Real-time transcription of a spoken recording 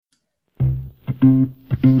Welcome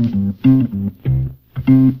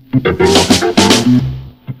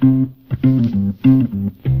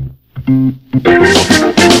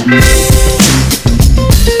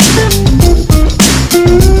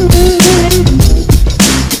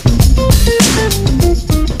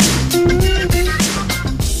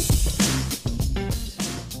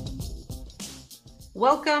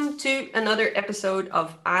to another episode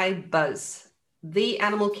of iBuzz, the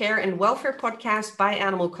animal care and welfare podcast by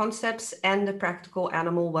Animal Concepts and the Practical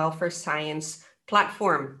Animal Welfare Science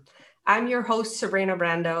platform. I'm your host, Sabrina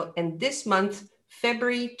Brando, and this month,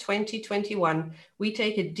 February 2021, we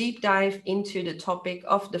take a deep dive into the topic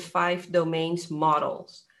of the 5 domains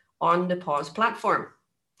models on the PAWS platform.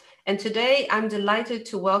 And today, I'm delighted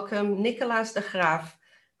to welcome Nicolas de Graaff,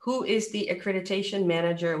 who is the accreditation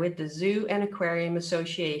manager with the Zoo and Aquarium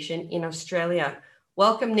Association in Australia.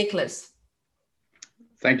 Welcome, Nicolas.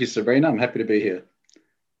 Thank you, Sabrina. I'm happy to be here.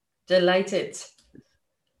 Delighted.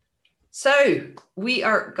 So we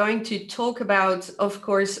are going to talk about, of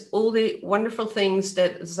course, all the wonderful things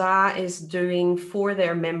that ZAA is doing for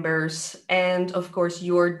their members, and of course,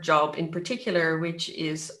 your job in particular, which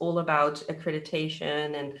is all about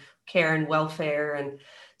accreditation and care and welfare. And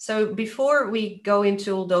so before we go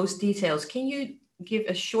into all those details, can you give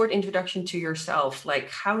a short introduction to yourself?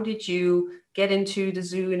 Like, how did you get into the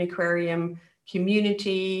zoo and aquarium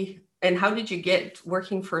community, and how did you get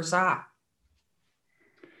working for ZAA?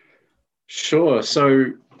 Sure.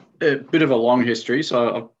 So a bit of a long history.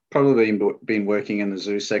 So I've probably been working in the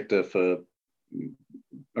zoo sector for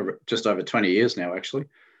just over 20 years now, actually.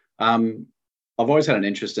 I've always had an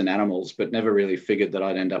interest in animals, but never really figured that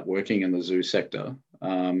I'd end up working in the zoo sector.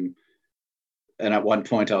 And at one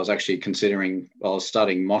point I was actually I was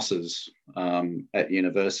studying mosses at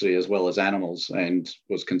university as well as animals, and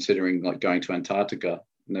was considering like going to Antarctica,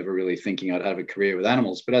 never really thinking I'd have a career with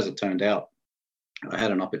animals. But as it turned out, I had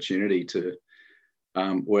an opportunity to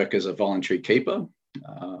work as a voluntary keeper.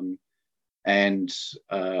 And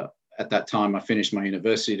at that time I finished my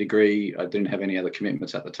university degree. I didn't have any other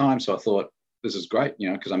commitments at the time. So I thought, this is great,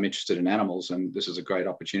 because I'm interested in animals, and this is a great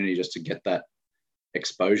opportunity just to get that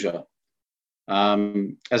exposure.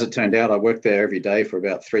 As it turned out, I worked there every day for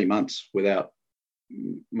about 3 months without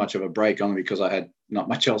much of a break, only because I had not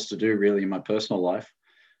much else to do really in my personal life.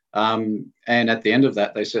 And at the end of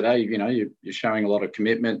that, they said, hey, you're showing a lot of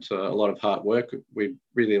commitment, a lot of hard work. We'd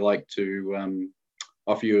really like to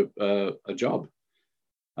offer you a job.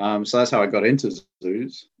 So that's how I got into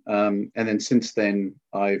zoos. And then since then,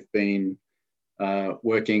 I've been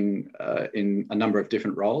working in a number of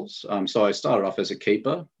different roles. So I started off as a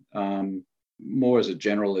keeper, more as a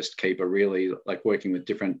generalist keeper, really, like working with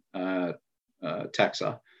different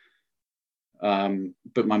taxa.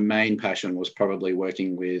 But my main passion was probably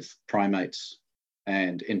working with primates,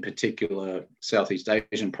 and in particular, Southeast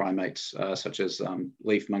Asian primates, such as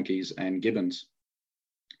leaf monkeys and gibbons.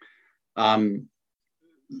 The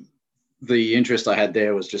interest I had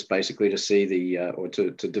there was just basically to see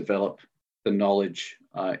to develop the knowledge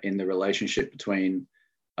in the relationship between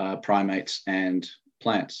primates and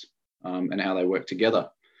plants, and how they work together.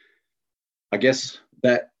 I guess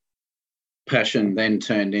that passion then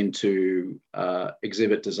turned into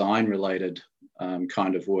exhibit design related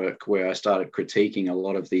kind of work, where I started critiquing a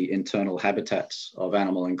lot of the internal habitats of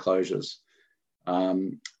animal enclosures,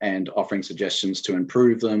 and offering suggestions to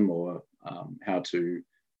improve them, or how to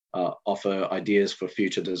offer ideas for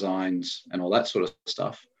future designs and all that sort of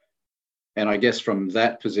stuff. And I guess from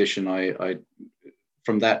that position,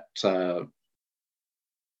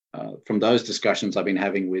 from those discussions I've been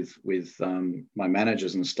having with my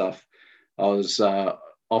managers and stuff, I was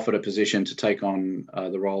offered a position to take on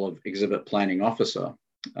the role of exhibit planning officer.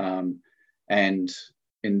 And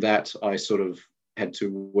in that, I sort of had to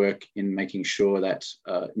work in making sure that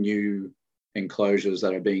new enclosures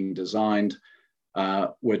that are being designed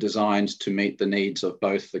were designed to meet the needs of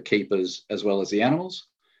both the keepers as well as the animals,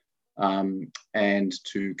 and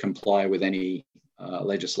to comply with any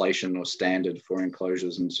legislation or standard for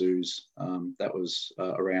enclosures and zoos that was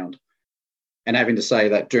around. And having to say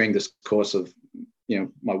that during this course of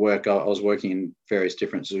my work, I was working in various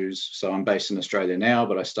different zoos. So I'm based in Australia now,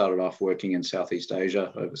 but I started off working in Southeast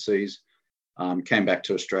Asia overseas, came back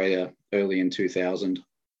to Australia early in 2000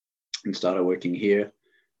 and started working here.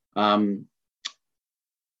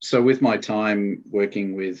 So with my time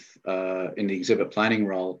working with in the exhibit planning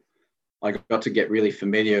role, I got to get really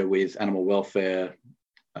familiar with animal welfare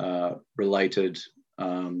related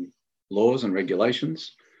laws and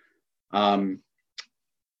regulations. And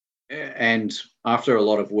after a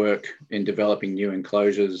lot of work in developing new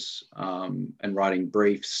enclosures and writing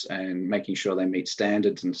briefs and making sure they meet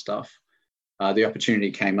standards and stuff, the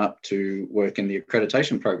opportunity came up to work in the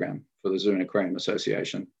accreditation program for the Zoo and Aquarium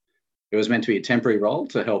Association. It was meant to be a temporary role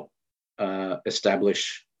to help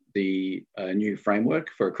establish the new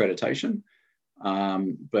framework for accreditation.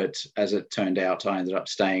 But as it turned out, I ended up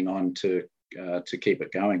staying on to keep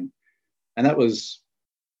it going. And that was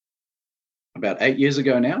about 8 years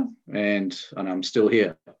ago now, and I'm still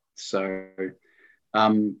here. So,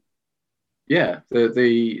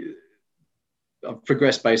 I've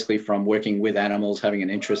progressed basically from working with animals, having an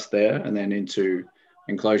interest there, and then into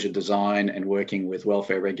enclosure design and working with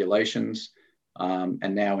welfare regulations,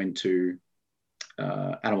 and now into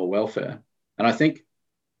animal welfare. And I think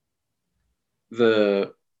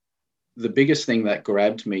the biggest thing that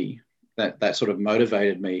grabbed me, that sort of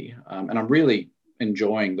motivated me, and I'm really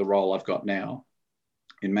enjoying the role I've got now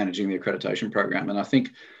in managing the accreditation program. And I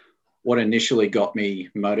think what initially got me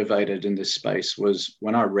motivated in this space was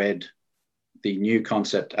when I read the new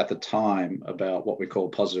concept at the time about what we call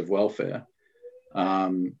positive welfare.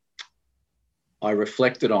 I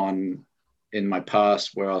reflected on in my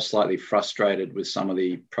past where I was slightly frustrated with some of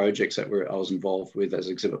the projects that I was involved with as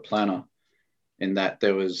exhibit planner, in that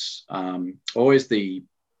there was always the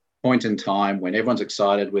point in time when everyone's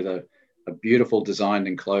excited with a beautiful designed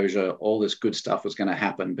enclosure, all this good stuff was going to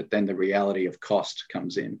happen, but then the reality of cost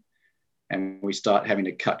comes in and we start having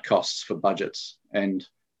to cut costs for budgets. And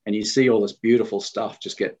you see all this beautiful stuff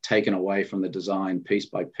just get taken away from the design piece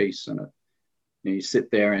by piece. And you sit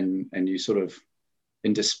there and you sort of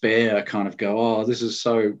in despair kind of go, oh, this is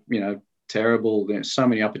so, terrible. There's so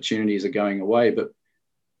many opportunities are going away, but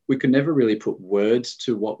we could never really put words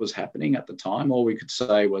to what was happening at the time. All we could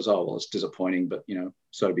say was, oh, well, it's disappointing, but,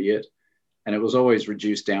 so be it. And it was always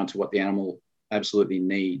reduced down to what the animal absolutely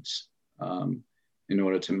needs in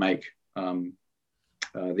order to make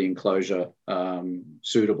the enclosure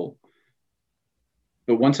suitable.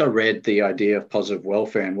 But once I read the idea of positive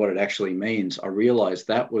welfare and what it actually means, I realized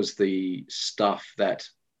that was the stuff that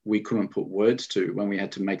we couldn't put words to when we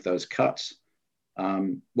had to make those cuts.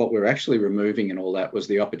 What we're actually removing in all that was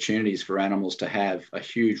the opportunities for animals to have a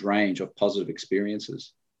huge range of positive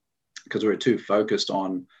experiences, because we were too focused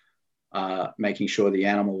on making sure the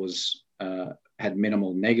animal was had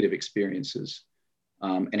minimal negative experiences.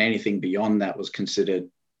 And anything beyond that was considered,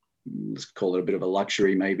 let's call it a bit of a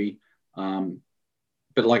luxury maybe.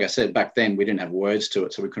 But like I said, back then we didn't have words to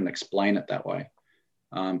it, so we couldn't explain it that way.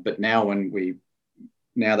 But now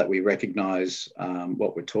now that we recognize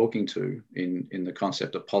what we're talking to in the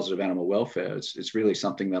concept of positive animal welfare, it's really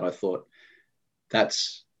something that I thought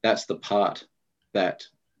that's the part that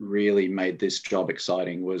really made this job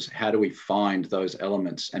exciting, was how do we find those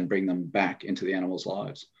elements and bring them back into the animals'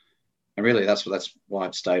 lives? And really that's why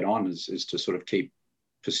I've stayed on, is to sort of keep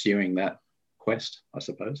pursuing that quest, I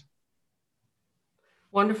suppose.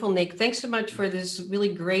 Wonderful, Nick. Thanks so much for this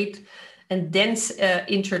really great and dense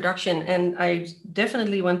introduction. And I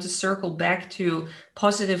definitely want to circle back to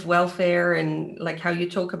positive welfare and like how you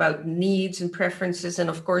talk about needs and preferences, and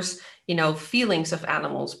of course, feelings of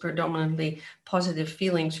animals, predominantly positive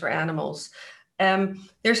feelings for animals.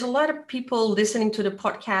 There's a lot of people listening to the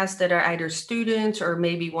podcast that are either students or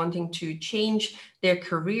maybe wanting to change their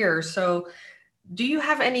career. So do you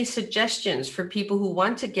have any suggestions for people who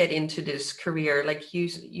want to get into this career? Like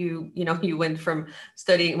you went from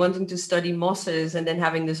wanting to study mosses and then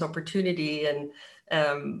having this opportunity and,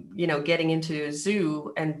 getting into a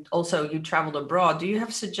zoo, and also you traveled abroad. Do you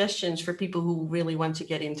have suggestions for people who really want to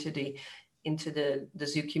get into the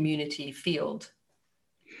zoo community field?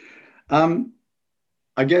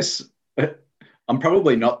 I guess I'm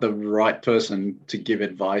probably not the right person to give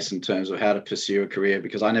advice in terms of how to pursue a career,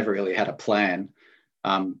 because I never really had a plan.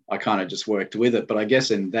 I kind of just worked with it. But I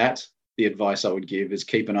guess in that, the advice I would give is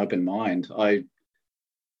keep an open mind. I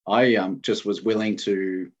just was willing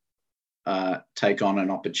to take on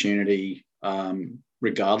an opportunity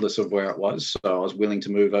regardless of where it was. So I was willing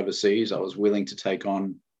to move overseas. I was willing to take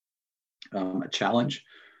on a challenge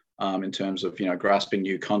in terms of, grasping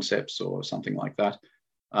new concepts or something like that,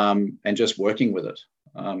 and just working with it.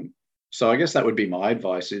 So I guess that would be my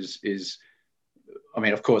advice is,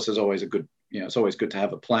 of course, there's always it's always good to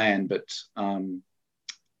have a plan, but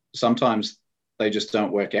sometimes they just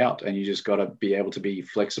don't work out, and you just got to be able to be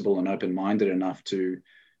flexible and open-minded enough to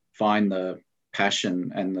find the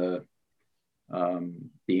passion and the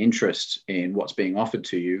interest in what's being offered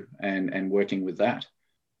to you and working with that.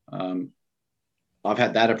 I've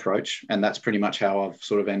had that approach, and that's pretty much how I've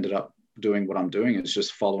sort of ended up doing what I'm doing, is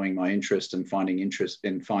just following my interest and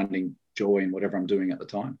finding joy in whatever I'm doing at the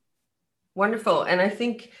time. Wonderful. And I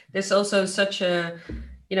think there's also such a,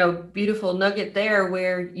 beautiful nugget there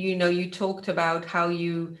where, you talked about how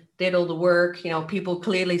you did all the work. People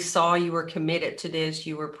clearly saw you were committed to this.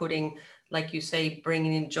 You were putting, like you say,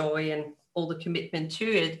 bringing in joy and all the commitment to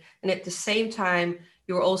it. And at the same time,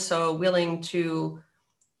 you were also willing to,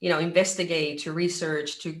 investigate, to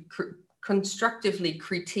research, to constructively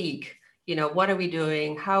critique, what are we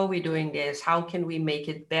doing? How are we doing this? How can we make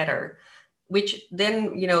it better? Which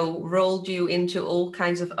then, rolled you into all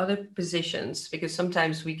kinds of other positions, because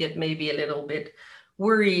sometimes we get maybe a little bit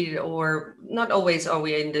worried, or not always are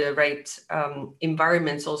we in the right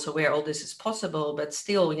environments also where all this is possible, but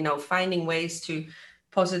still, finding ways to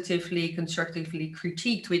positively, constructively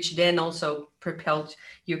critiqued, which then also propelled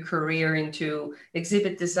your career into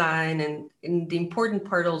exhibit design. And in the important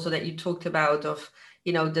part also that you talked about of,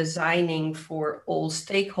 designing for all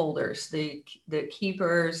stakeholders, the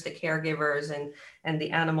keepers, the caregivers, and the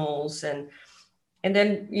animals, and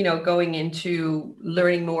then, going into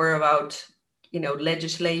learning more about,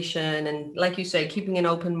 legislation, and like you say, keeping an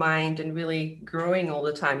open mind and really growing all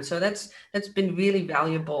the time. So that's been really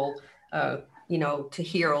valuable, to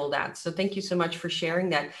hear all that. So thank you so much for sharing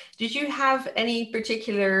that. Did you have any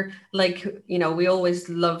particular, like, we always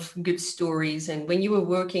love good stories. And when you were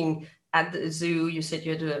working at the zoo, you said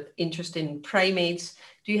you had an interest in primates.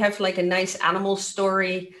 Do you have like a nice animal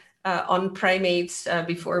story on primates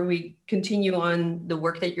before we continue on the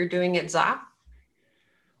work that you're doing at ZAA?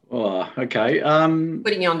 Oh, okay.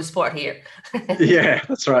 Putting you on the spot here. Yeah,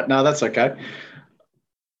 that's right. No, that's okay.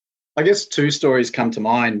 I guess two stories come to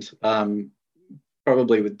mind,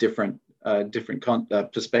 probably with different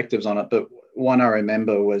perspectives on it. But one I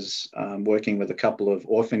remember was working with a couple of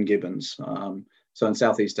orphan gibbons. So in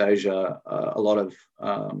Southeast Asia, a lot of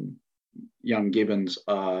young gibbons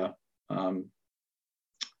are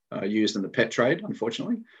used in the pet trade,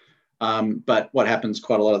 unfortunately. But what happens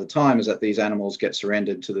quite a lot of the time is that these animals get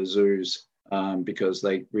surrendered to the zoos because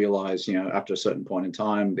they realize, after a certain point in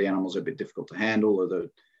time, the animals are a bit difficult to handle, or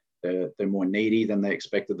they're more needy than they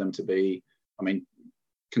expected them to be. I mean,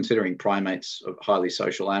 considering primates are highly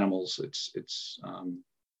social animals, it's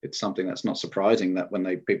something that's not surprising that when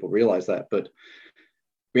people realize that. But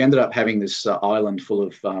we ended up having this island full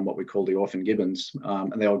of what we call the orphan gibbons,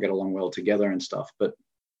 and they all get along well together and stuff. But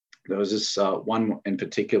there was this one in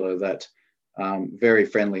particular that very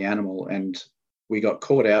friendly animal, and we got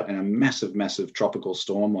caught out in a massive tropical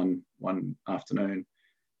storm one afternoon.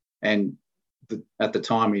 And at the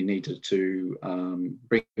time, we needed to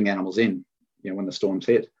bring animals in, when the storms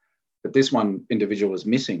hit. But this one individual was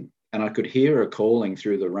missing, and I could hear her calling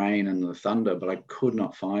through the rain and the thunder, but I could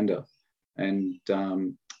not find her. And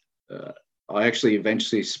I actually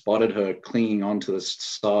eventually spotted her clinging onto the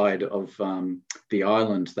side of the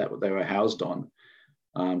island that they were housed on.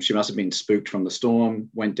 She must have been spooked from the storm,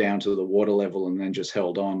 went down to the water level, and then just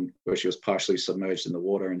held on, where she was partially submerged in the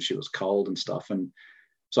water and she was cold and stuff. And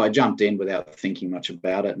so I jumped in without thinking much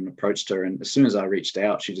about it and approached her. And as soon as I reached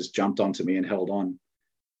out, she just jumped onto me and held on.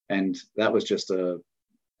 And that was just an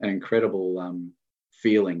incredible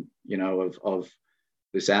feeling, of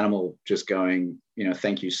this animal just going,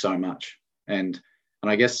 thank you so much. And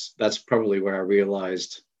I guess that's probably where I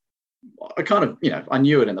realized, I kind of, I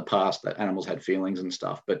knew it in the past that animals had feelings and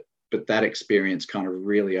stuff, but that experience kind of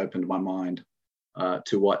really opened my mind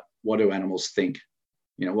to what do animals think,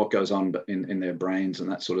 what goes on in their brains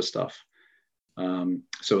and that sort of stuff.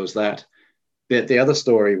 So it was that. The other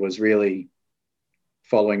story was really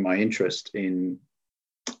following my interest in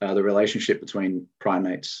the relationship between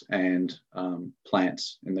primates and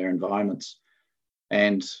plants in their environments,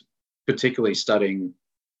 and particularly studying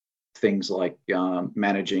things like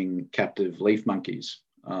managing captive leaf monkeys.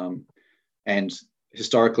 And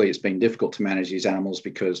historically, it's been difficult to manage these animals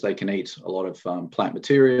because they can eat a lot of plant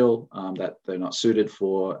material that they're not suited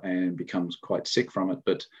for and becomes quite sick from it.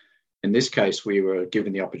 But in this case, we were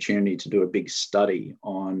given the opportunity to do a big study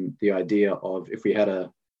on the idea of if we had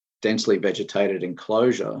a densely vegetated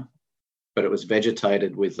enclosure, but it was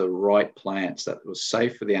vegetated with the right plants that was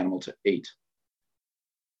safe for the animal to eat,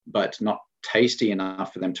 but not tasty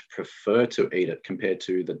enough for them to prefer to eat it compared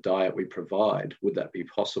to the diet we provide, would that be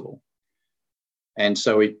possible? And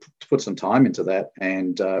so we put some time into that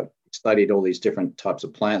and studied all these different types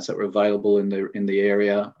of plants that were available in the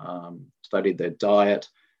area, studied their diet,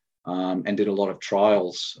 and did a lot of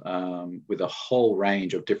trials with a whole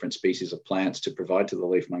range of different species of plants to provide to the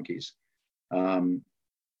leaf monkeys,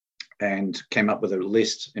 and came up with a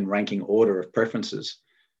list in ranking order of preferences.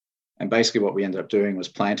 And basically what we ended up doing was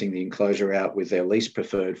planting the enclosure out with their least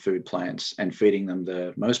preferred food plants and feeding them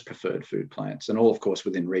the most preferred food plants, and all, of course,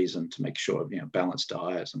 within reason to make sure, balanced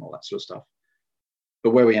diets and all that sort of stuff.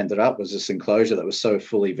 But where we ended up was this enclosure that was so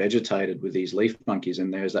fully vegetated with these leaf monkeys in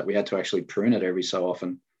there is that we had to actually prune it every so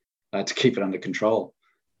often to keep it under control.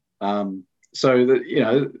 So that, you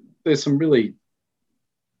know, there's some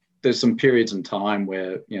periods in time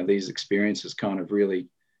where, you know, these experiences kind of really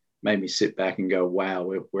made me sit back and go, wow,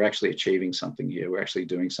 we're actually achieving something here. We're actually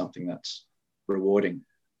doing something that's rewarding.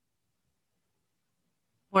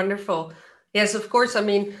 Wonderful. Yes, of course. I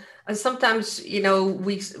mean, sometimes, you know,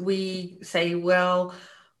 we say, well,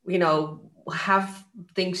 you know, have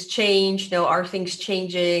things changed? You know, are things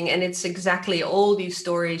changing? And it's exactly all these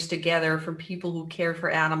stories together from people who care for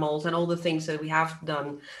animals and all the things that we have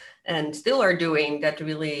done and still are doing that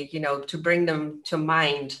really, you know, to bring them to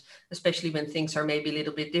mind, especially when things are maybe a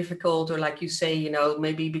little bit difficult, or like you say, you know,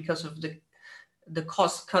 maybe because of the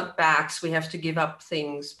cost cutbacks, we have to give up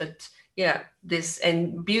things. But yeah, this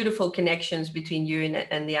and beautiful connections between you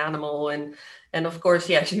and the animal. And of course,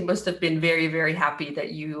 yeah, she must have been very, very happy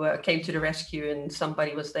that you came to the rescue and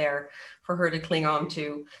somebody was there for her to cling on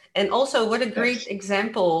to. And also, what a great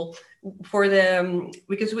example for the,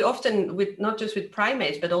 because we often, with not just with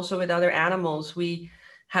primates, but also with other animals, we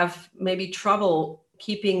have maybe trouble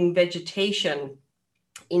keeping vegetation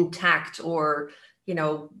intact, or, you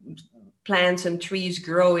know, plants and trees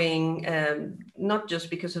growing, not just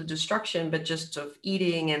because of destruction, but just of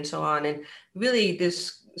eating and so on. And really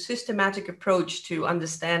this systematic approach to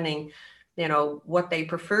understanding, you know, what they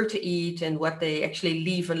prefer to eat and what they actually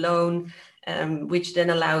leave alone, which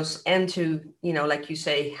then allows, and to, you know, like you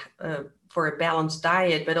say, for a balanced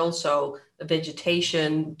diet, but also a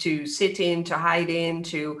vegetation to sit in, to hide in,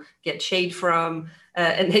 to get shade from.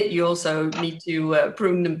 And then you also need to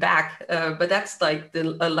prune them back. But that's like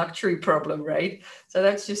a luxury problem, right? So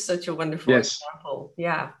that's just such a wonderful Yes. example.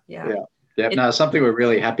 Yeah, yeah. Yeah. Yeah. It, No, something we're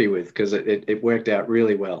really happy with because it worked out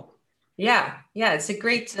really well. yeah, yeah. It's a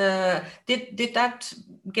great. Did that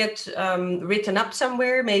get written up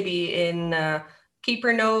somewhere? Maybe in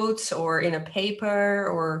keeper notes or in a paper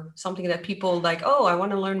or something that people like. Oh, I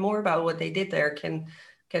want to learn more about what they did there.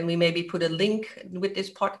 Can we maybe put a link with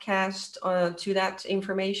this podcast to that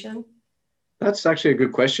information? That's actually a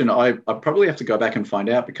good question. I probably have to go back and find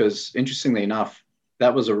out because, interestingly enough,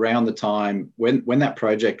 that was around the time when that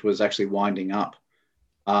project was actually winding up.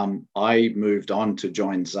 I moved on to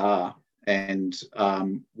join ZAA and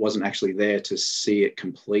wasn't actually there to see it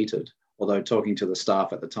completed. Although talking to the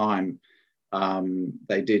staff at the time,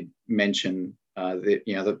 they did mention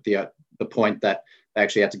the point that they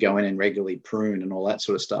actually had to go in and regularly prune and all that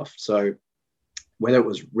sort of stuff. So whether it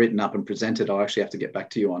was written up and presented, I'll actually have to get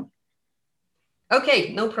back to you on.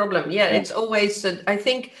 Okay, no problem. Yeah, it's always, I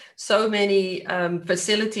think so many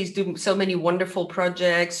facilities do so many wonderful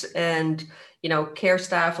projects, and, you know, care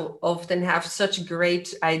staff often have such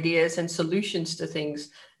great ideas and solutions to things,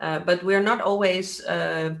 but we're not always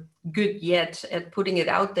good yet at putting it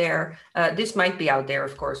out there. This might be out there,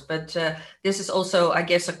 of course, but this is also, I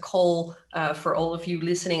guess, a call for all of you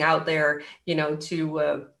listening out there, you know,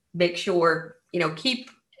 to make sure, you know, keep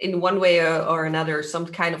in one way or another some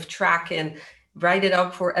kind of track and write it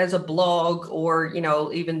up for as a blog, or, you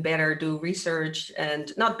know, even better, do research. And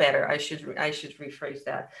not better, I should rephrase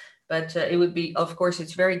that, but it would be, of course,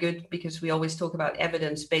 it's very good because we always talk about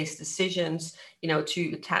evidence-based decisions, you know,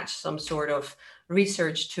 to attach some sort of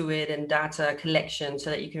research to it and data collection so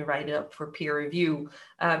that you can write it up for peer review,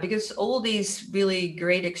 because all these really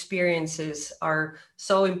great experiences are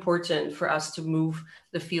so important for us to move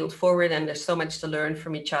the field forward, and there's so much to learn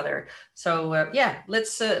from each other. So yeah,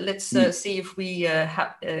 let's see if we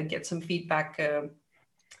get some feedback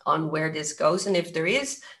on where this goes, and if there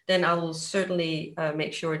is, then I will certainly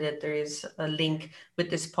make sure that there is a link with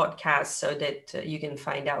this podcast so that you can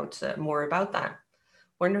find out more about that.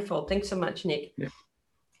 Wonderful. Thanks so much, Nick. Yeah,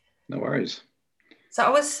 no worries. So I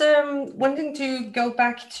was wanting to go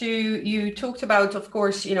back to, you talked about, of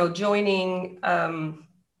course, you know, joining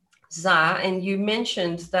ZAA, and you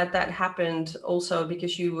mentioned that happened also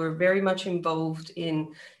because you were very much involved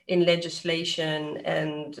in legislation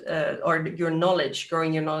and or your knowledge,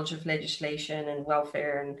 growing your knowledge of legislation and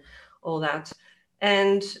welfare and all that.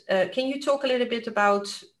 And can you talk a little bit about,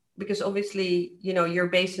 because obviously, you know, you're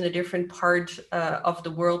based in a different part of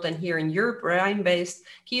the world than here in Europe, where I'm based.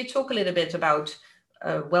 Can you talk a little bit about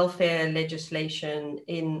welfare legislation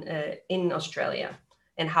in Australia,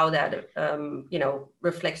 and how that you know,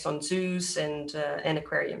 reflects on zoos and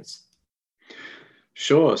aquariums?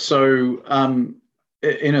 Sure. So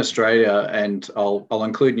in Australia, and I'll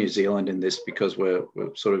include New Zealand in this because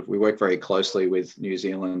we work very closely with New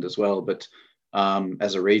Zealand as well, but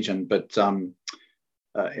as a region. But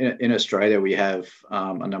in Australia, we have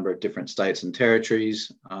a number of different states and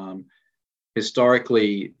territories.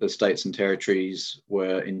 historically, the states and territories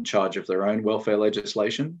were in charge of their own welfare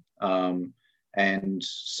legislation. And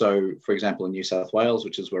so, for example, in New South Wales,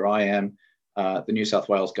 which is where I am, the New South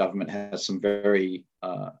Wales government has some very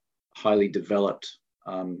highly developed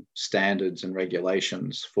standards and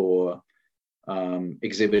regulations for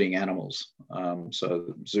exhibiting animals.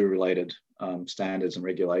 So zoo-related standards and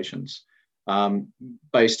regulations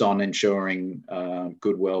based on ensuring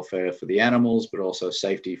good welfare for the animals, but also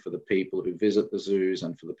safety for the people who visit the zoos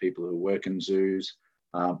and for the people who work in zoos,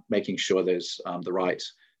 making sure there's the right,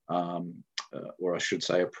 or I should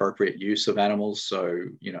say appropriate use of animals. So,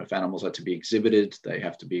 you know, if animals are to be exhibited, they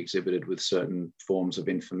have to be exhibited with certain forms of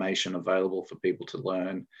information available for people to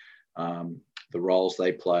learn the roles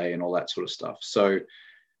they play and all that sort of stuff. So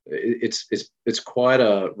it's quite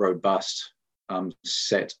a robust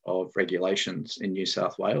set of regulations in New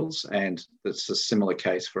South Wales, and it's a similar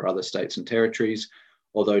case for other states and territories,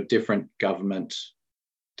 although different government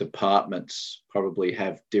departments probably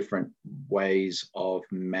have different ways of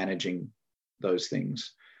managing those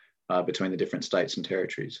things between the different states and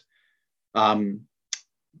territories.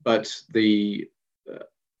 But the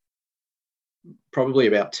probably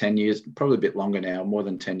about 10 years, probably a bit longer now, more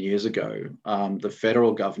than 10 years ago, the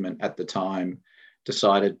federal government at the time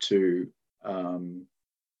decided to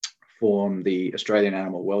form the Australian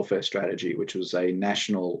Animal Welfare Strategy, which was a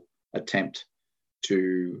national attempt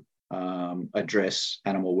to address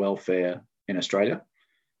animal welfare in Australia.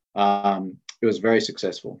 It was very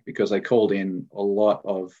successful because they called in a lot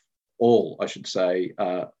of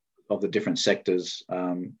of the different sectors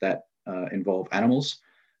that involve animals.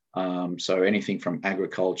 So anything from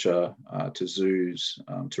agriculture to zoos,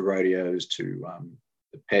 to rodeos, to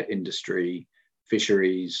the pet industry,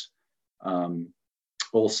 fisheries,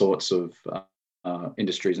 all sorts of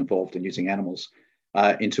industries involved in using animals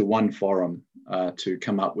into one forum to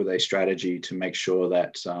come up with a strategy to make sure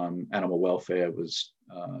that animal welfare was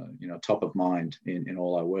top of mind in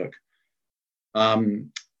all our work.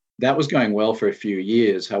 That was going well for a few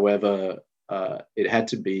years. However, it had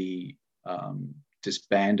to be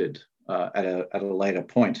disbanded at a later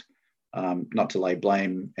point. Not to lay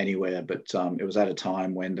blame anywhere, but it was at a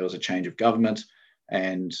time when there was a change of government,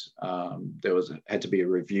 and there had to be a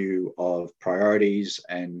review of priorities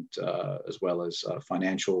and as well as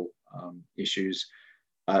financial issues.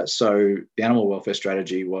 So the animal welfare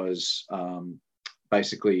strategy was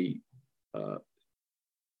basically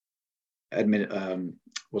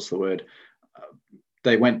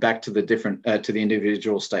they went back to the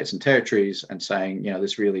individual states and territories and saying,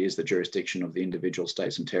 this really is the jurisdiction of the individual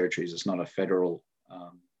states and territories. It's not a federal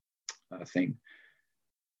thing.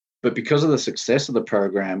 But because of the success of the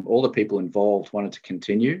program, all the people involved wanted to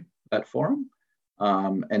continue that forum.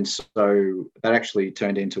 And so that actually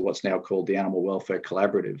turned into what's now called the Animal Welfare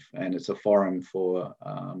Collaborative. And it's a forum for,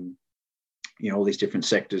 all these different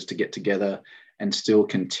sectors to get together and still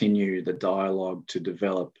continue the dialogue to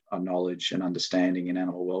develop a knowledge and understanding in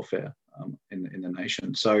animal welfare in the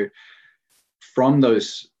nation. So from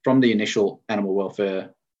the initial animal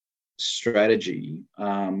welfare strategy,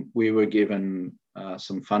 we were given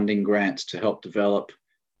some funding grants to help develop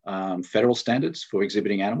federal standards for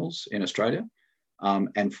exhibiting animals in Australia.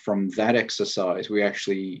 And from that exercise, we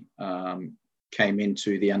actually came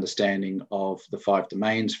into the understanding of the 5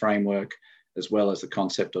 domains framework, as well as the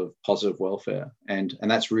concept of positive welfare. And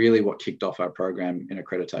that's really what kicked off our program in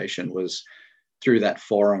accreditation, was through that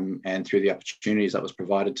forum and through the opportunities that was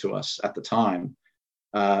provided to us at the time.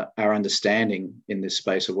 Our understanding in this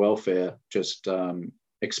space of welfare just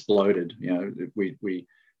exploded. We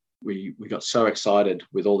got so excited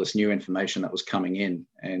with all this new information that was coming in,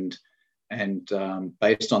 and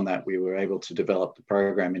based on that, we were able to develop the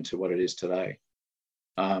program into what it is today.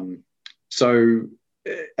 So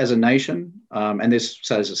as a nation, and this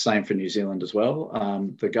says the same for New Zealand as well,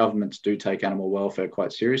 the governments do take animal welfare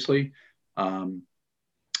quite seriously. And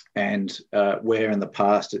where in the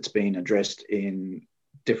past it's been addressed in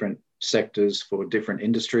different sectors for different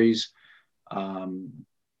industries,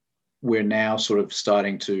 we're now sort of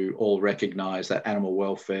starting to all recognize that animal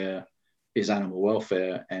welfare is animal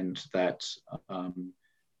welfare, and that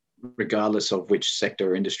regardless of which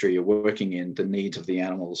sector or industry you're working in, the needs of the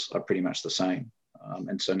animals are pretty much the same.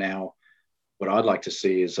 And so now what I'd like to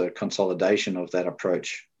see is a consolidation of that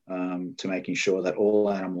approach to making sure that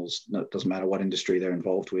all animals, it doesn't matter what industry they're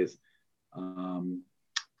involved with,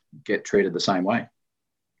 get treated the same way.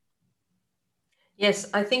 Yes,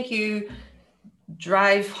 I think you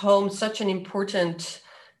drive home such an important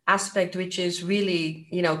aspect, which is really,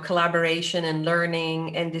 collaboration and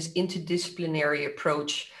learning and this interdisciplinary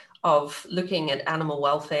approach of looking at animal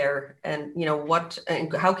welfare and, what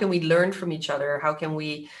and how can we learn from each other? How can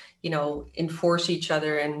we, enforce each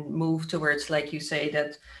other and move towards, like you say,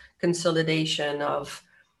 that consolidation of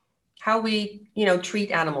how we,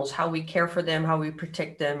 treat animals, how we care for them, how we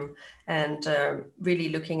protect them, and really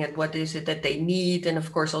looking at what is it that they need, and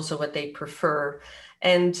of course also what they prefer.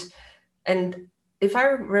 And if I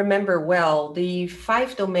remember well, the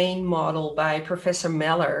 5-domain model by Professor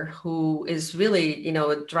Meller, who is really,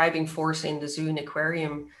 a driving force in the zoo and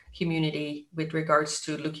aquarium community with regards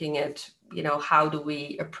to looking at, how do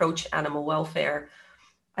we approach animal welfare.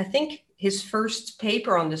 I think his first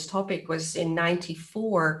paper on this topic was in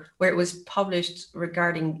 '94, where it was published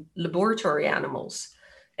regarding laboratory animals.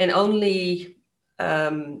 And only,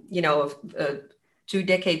 2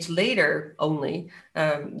 decades later only,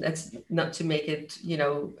 that's not to make it,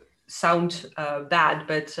 sound bad,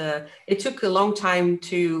 but it took a long time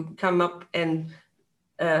to come up and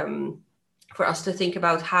for us to think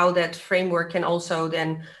about how that framework can also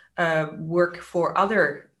then work for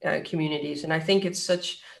other communities. And I think it's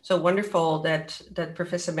so wonderful that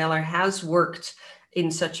Professor Meller has worked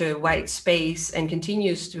in such a wide space and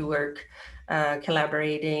continues to work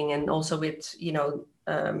collaborating, and also with,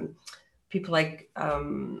 people like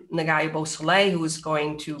Nagai Beausoleil, who is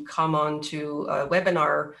going to come on to a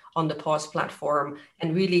webinar on the PAWS platform,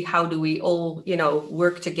 and really how do we all,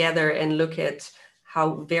 work together and look at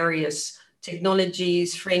how various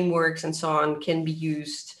technologies, frameworks, and so on can be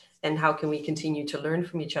used, and how can we continue to learn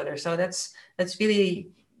from each other. So that's really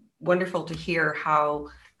wonderful to hear how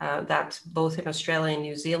that both in Australia and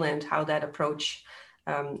New Zealand, how that approach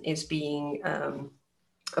is being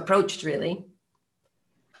approached really.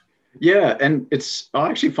 Yeah, and I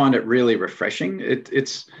actually find it really refreshing.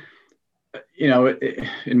 It's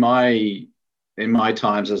in my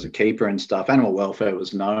times as a keeper and stuff, animal welfare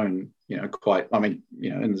was known, quite. I mean,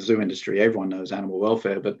 in the zoo industry, everyone knows animal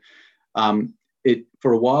welfare, but it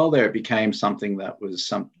for a while there, it became something that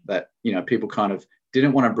people kind of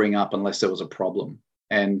didn't want to bring up unless there was a problem,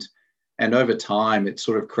 and over time, it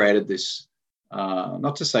sort of created this,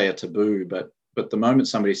 not to say a taboo, but the moment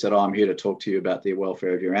somebody said, "Oh, I'm here to talk to you about the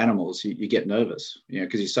welfare of your animals," you get nervous,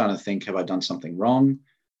 because you're starting to think, "Have I done something wrong?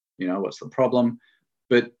 What's the problem?"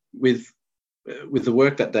 But with the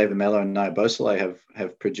work that David Meller and Nagai Beausoleil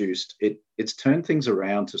have produced, it's turned things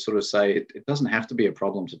around to sort of say it doesn't have to be a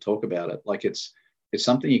problem to talk about it. Like it's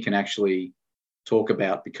something you can actually talk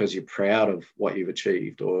about because you're proud of what you've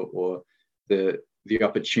achieved, or the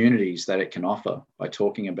opportunities that it can offer by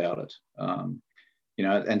talking about it.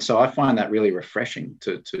 And so I find that really refreshing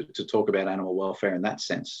to talk about animal welfare in that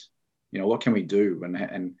sense. What can we do,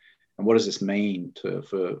 and what does this mean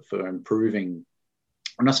for improving,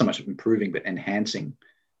 or not so much improving, but enhancing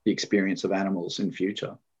the experience of animals in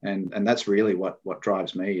future? And that's really what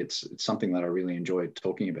drives me. It's something that I really enjoy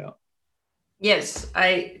talking about. Yes,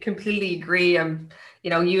 I completely agree.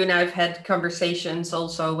 You and I've had conversations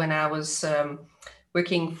also when I was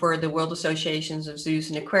working for the World Associations of Zoos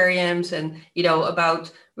and Aquariums, and, about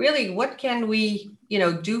really what can we,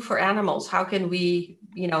 do for animals? How can we,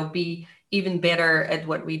 be even better at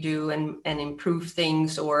what we do and improve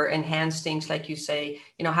things or enhance things, like you say,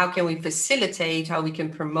 how can we facilitate, how we can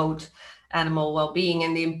promote animal well-being?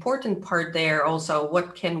 And the important part there also,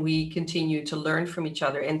 what can we continue to learn from each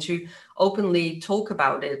other and to openly talk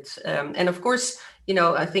about it? And of course,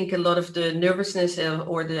 I think a lot of the nervousness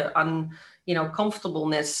or the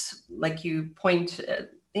comfortableness, like you point,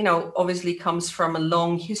 obviously comes from a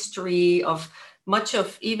long history of much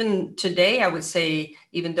of, even today, I would say,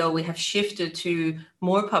 even though we have shifted to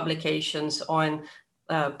more publications on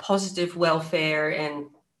positive welfare and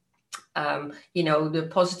the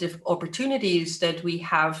positive opportunities that we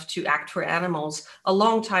have to act for animals. A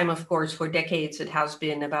long time, of course, for decades, it has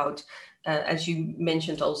been about, as you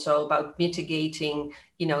mentioned, also about mitigating,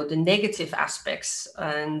 the negative aspects,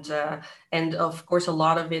 and of course, a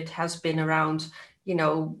lot of it has been around,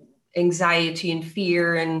 anxiety and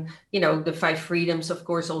fear, and the 5 freedoms, of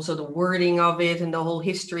course, also the wording of it, and the whole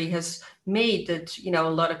history has made that a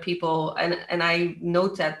lot of people, and I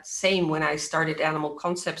note that same when I started Animal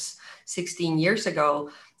Concepts 16 years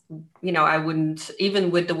ago. I wouldn't,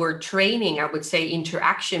 even with the word training, I would say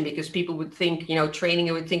interaction, because people would think, training,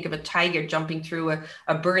 I would think of a tiger jumping through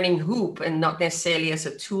a burning hoop, and not necessarily as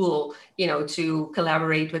a tool, to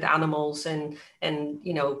collaborate with animals and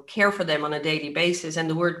care for them on a daily basis. And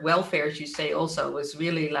the word welfare, as you say, also was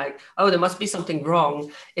really like, oh, there must be something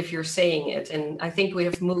wrong if you're saying it. And I think we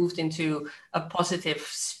have moved into a positive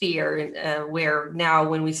sphere where now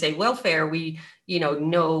when we say welfare, we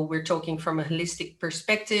know we're talking from a holistic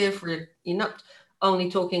perspective. We're not only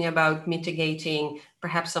talking about mitigating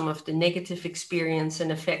perhaps some of the negative experience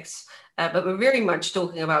and effects, but we're very much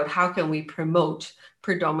talking about how can we promote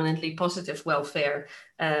predominantly positive welfare.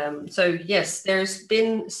 So yes, there's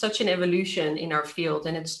been such an evolution in our field,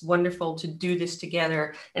 and it's wonderful to do this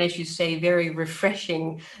together. And as you say, very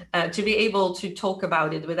refreshing to be able to talk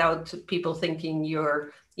about it without people thinking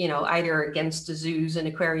you're, either against the zoos and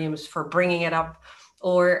aquariums for bringing it up,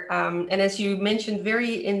 or, and as you mentioned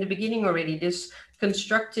very in the beginning already, this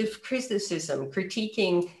constructive criticism,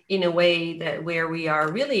 critiquing in a way that where we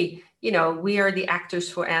are really, we are the actors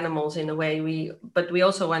for animals in a way, but we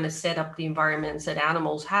also want to set up the environments that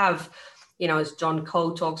animals have, as John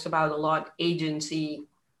Coe talks about a lot, agency,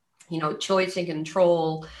 choice and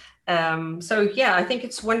control. So yeah, I think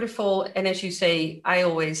it's wonderful. And as you say, I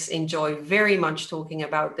always enjoy very much talking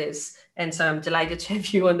about this. And so I'm delighted to have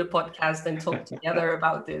you on the podcast and talk together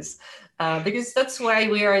about this, because that's why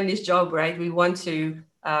we are in this job, right? We want to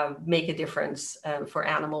make a difference for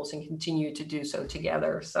animals and continue to do so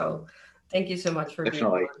together. So thank you so much for being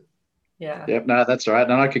on. Yeah. Yep. No, that's all right.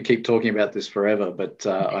 And I could keep talking about this forever, but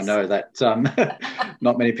I know that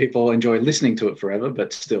not many people enjoy listening to it forever,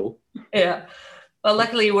 but still. Yeah. Well,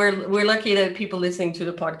 luckily, we're lucky that people listening to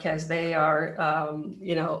the podcast, they are,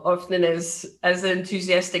 often as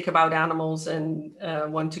enthusiastic about animals and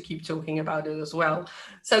want to keep talking about it as well.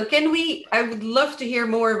 So I would love to hear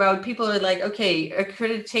more about people who are like, okay,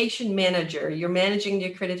 accreditation manager, you're managing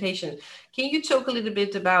the accreditation. Can you talk a little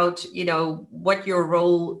bit about, what your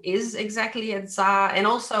role is exactly at ZAA? And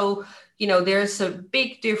also, there's a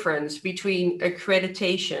big difference between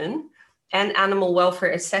accreditation and animal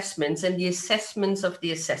welfare assessments and the assessments of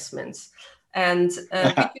the assessments. And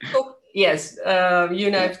could you talk, yes, you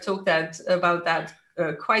and I have talked about that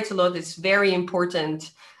quite a lot. It's very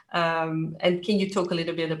important. And can you talk a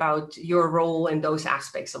little bit about your role and those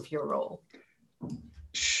aspects of your role?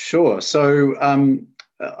 Sure. So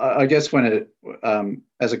I guess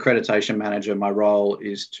as accreditation manager, my role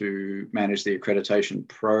is to manage the accreditation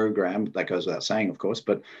program. That goes without saying, of course,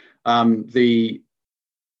 but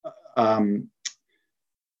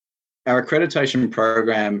our accreditation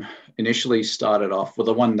program initially started off, well,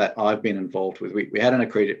 the one that I've been involved with, we had an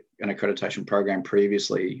accreditation program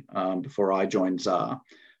previously before I joined ZAA.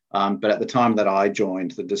 But at the time that I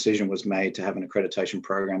joined, the decision was made to have an accreditation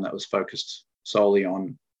program that was focused solely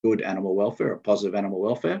on good animal welfare or positive animal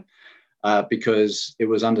welfare, because it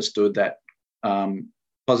was understood that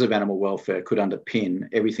positive animal welfare could underpin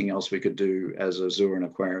everything else we could do as a zoo and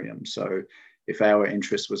aquarium. So if our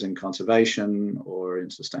interest was in conservation or in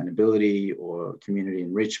sustainability or community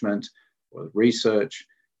enrichment or research,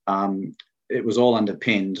 it was all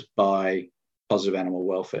underpinned by positive animal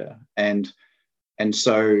welfare. And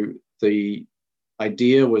so the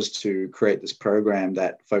idea was to create this program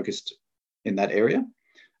that focused in that area.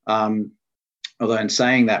 Although in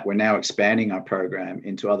saying that, we're now expanding our program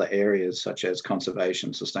into other areas such as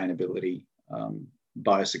conservation, sustainability,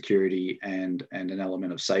 biosecurity, and an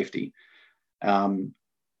element of safety.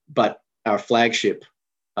 But our flagship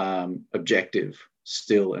objective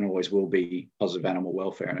still and always will be positive animal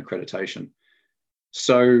welfare and accreditation.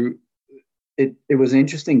 So it was an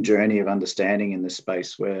interesting journey of understanding in this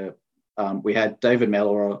space where we had David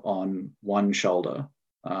Mellor on one shoulder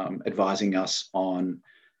advising us on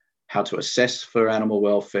how to assess for animal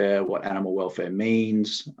welfare, what animal welfare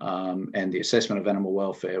means, and the assessment of animal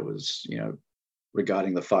welfare was,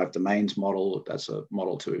 regarding the 5 domains model. That's a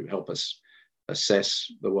model to help us assess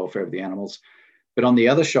the welfare of the animals. But on the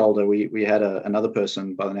other shoulder, we had another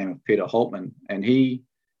person by the name of Peter Holtman, and he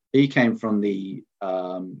came from the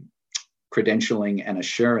credentialing and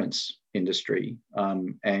assurance industry,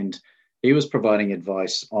 and he was providing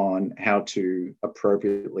advice on how to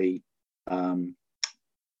appropriately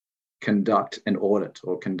conduct an audit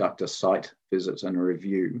or conduct a site visit and a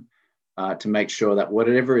review to make sure that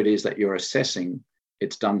whatever it is that you're assessing,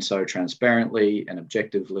 it's done so transparently and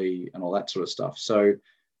objectively and all that sort of stuff. So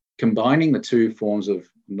combining the two forms of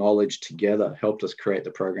knowledge together helped us create the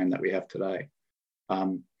program that we have today.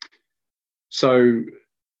 So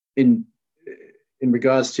in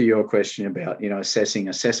regards to your question about, assessing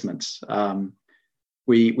assessments,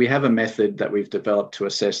 we have a method that we've developed to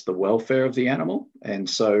assess the welfare of the animal. And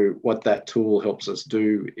so what that tool helps us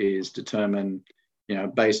do is determine,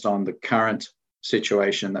 based on the current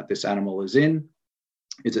situation that this animal is in,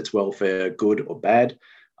 is its welfare good or bad?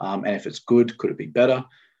 And if it's good, could it be better?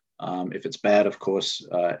 If it's bad, of course,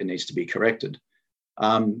 it needs to be corrected.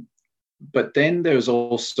 But then there's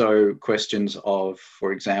also questions of,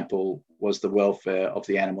 for example, was the welfare of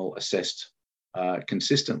the animal assessed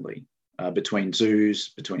consistently between zoos,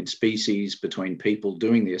 between species, between people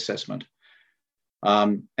doing the assessment?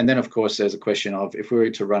 And then, of course, there's a question of if we were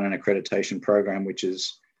to run an accreditation program, which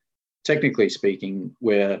is technically speaking,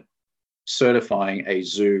 we're certifying a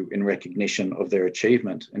zoo in recognition of their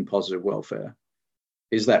achievement in positive welfare.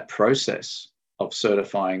 Is that process of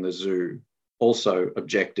certifying the zoo also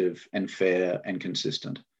objective and fair and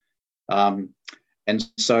consistent? And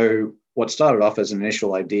so what started off as an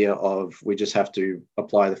initial idea of we just have to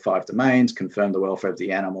apply the 5 domains, confirm the welfare of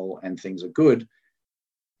the animal, and things are good,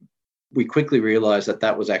 we quickly realized that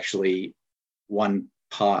that was actually one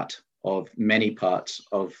part of many parts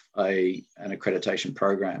of an accreditation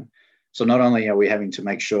program. So not only are we having to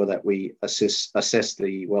make sure that we assess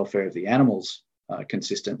the welfare of the animals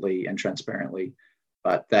consistently and transparently,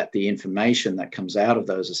 but that the information that comes out of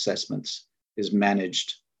those assessments is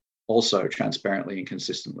managed also transparently and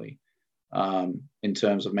consistently, in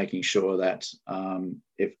terms of making sure that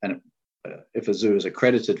if a zoo is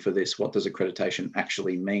accredited for this, what does accreditation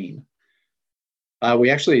actually mean? We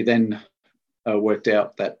actually then worked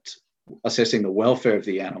out that assessing the welfare of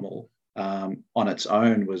the animal on its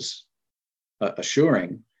own was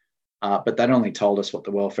assuring, but that only told us what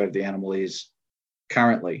the welfare of the animal is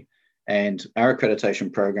currently. And our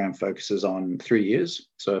accreditation program focuses on 3 years.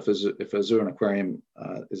 So if a zoo and aquarium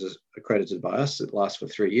is accredited by us, it lasts for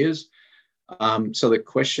 3 years. So the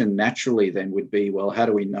question naturally then would be, well, how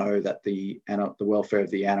do we know that the welfare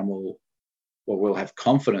of the animal, well, we'll have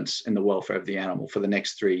confidence in the welfare of the animal for the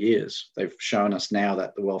next 3 years? They've shown us now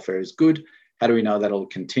that the welfare is good. How do we know that it'll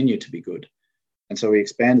continue to be good? And so we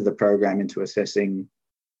expanded the program into assessing,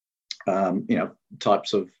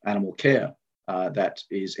 types of animal care that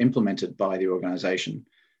is implemented by the organization,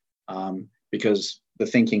 because the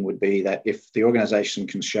thinking would be that if the organization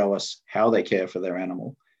can show us how they care for their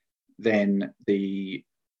animal, then the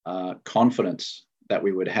confidence that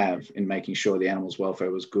we would have in making sure the animal's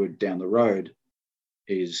welfare was good down the road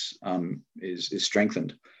is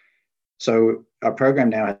strengthened. So our program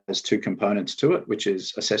now has 2 components to it, which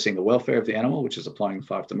is assessing the welfare of the animal, which is applying the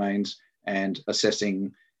 5 domains, and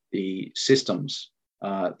assessing the systems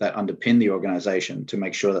that underpin the organization to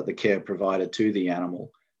make sure that the care provided to the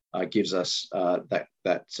animal gives us that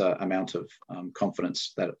amount of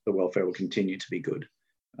confidence that the welfare will continue to be good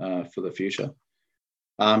for the future.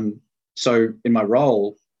 So in my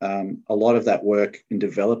role, a lot of that work in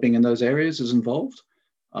developing in those areas is involved,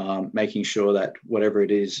 making sure that whatever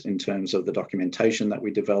it is in terms of the documentation that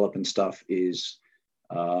we develop and stuff is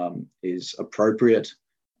appropriate,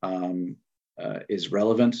 is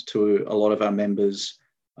relevant to a lot of our members,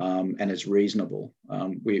 and is reasonable.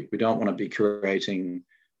 We don't want to be creating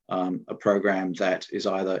a program that is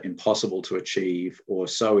either impossible to achieve or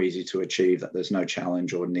so easy to achieve that there's no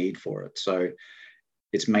challenge or need for it. So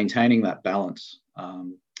it's maintaining that balance.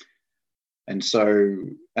 And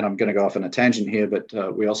I'm going to go off on a tangent here,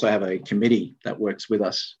 but we also have a committee that works with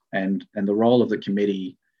us, and the role of the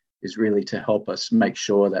committee is really to help us make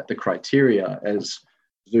sure that the criteria, as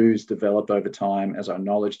zoos develop over time, as our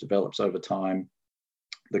knowledge develops over time,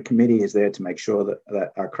 the committee is there to make sure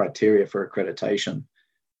that our criteria for accreditation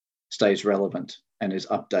stays relevant and is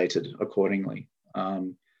updated accordingly.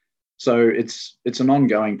 So it's an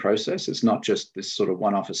ongoing process. It's not just this sort of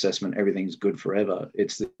one-off assessment, everything's good forever.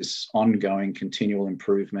 It's this ongoing continual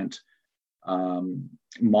improvement,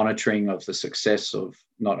 monitoring of the success of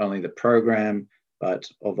not only the program, but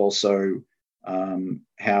of also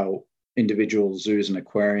how individual zoos and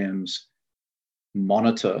aquariums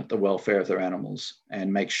monitor the welfare of their animals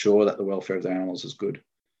and make sure that the welfare of their animals is good.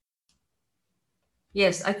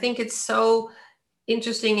 Yes, I think it's so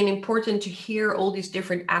interesting and important to hear all these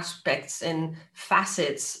different aspects and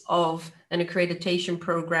facets of an accreditation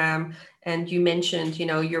program. And you mentioned,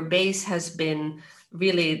 your base has been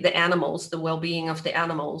really the animals, the well-being of the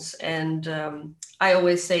animals. And I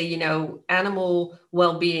always say, animal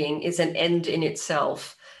well-being is an end in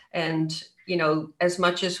itself. And as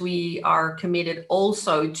much as we are committed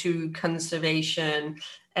also to conservation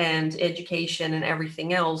and education and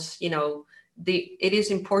everything else, it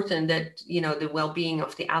is important that, the well-being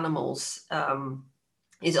of the animals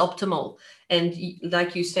is optimal. And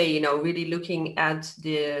like you say, really looking at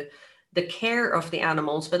the care of the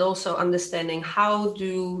animals, but also understanding how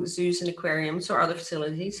do zoos and aquariums or other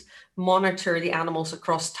facilities monitor the animals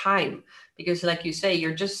across time. Because like you say,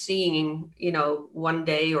 you're just seeing, one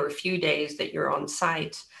day or a few days that you're on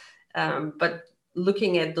site. But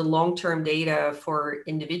looking at the long-term data for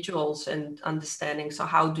individuals and understanding, so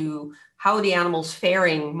how are the animals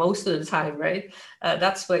faring most of the time, right?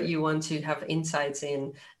 That's what you want to have insights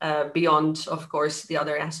in, beyond, of course, the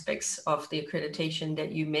other aspects of the accreditation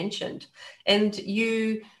that you mentioned. And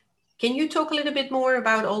you Can you talk a little bit more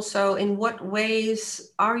about also in what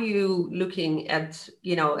ways are you looking at,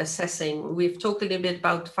 assessing? We've talked a little bit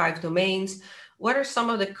about 5 domains. What are some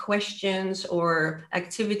of the questions or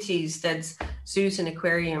activities that zoos and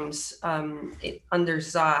aquariums under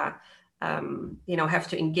ZAA, have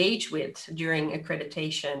to engage with during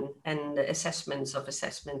accreditation and the assessments of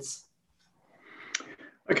assessments?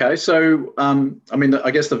 Okay, so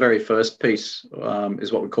I guess the very first piece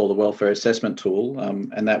is what we call the welfare assessment tool,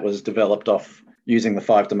 and that was developed off using the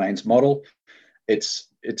 5 domains model. It's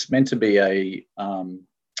meant to be an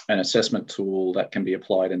assessment tool that can be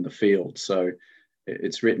applied in the field. So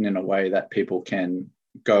it's written in a way that people can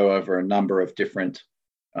go over a number of different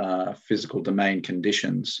physical domain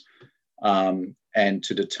conditions, and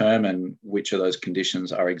to determine which of those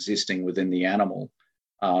conditions are existing within the animal.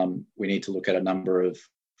 We need to look at a number of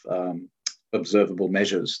observable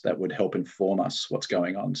measures that would help inform us what's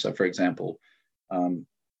going on. So, for example,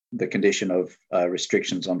 the condition of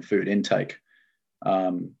restrictions on food intake,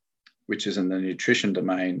 which is in the nutrition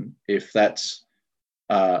domain. If that's,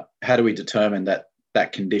 how do we determine that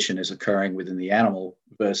that condition is occurring within the animal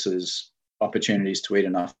versus opportunities to eat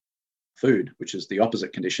enough food, which is the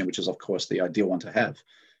opposite condition, which is, of course, the ideal one to have.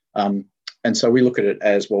 And so we look at it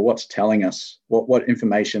as, well, what's telling us, what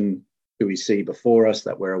information do we see before us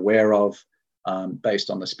that we're aware of,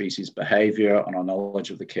 based on the species behavior, on our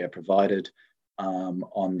knowledge of the care provided,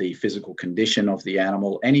 on the physical condition of the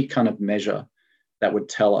animal, any kind of measure that would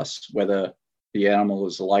tell us whether the animal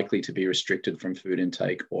is likely to be restricted from food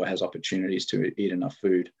intake or has opportunities to eat enough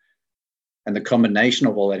food. And the combination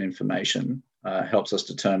of all that information helps us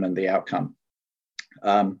determine the outcome.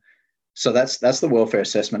 So that's the welfare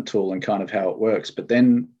assessment tool and kind of how it works. But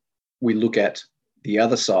then we look at the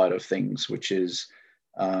other side of things, which is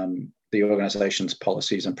the organization's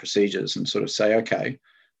policies and procedures, and sort of say, okay,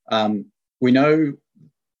 we know,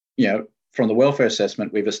 from the welfare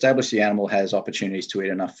assessment, we've established the animal has opportunities to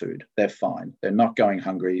eat enough food. They're fine. They're not going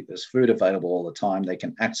hungry. There's food available all the time. They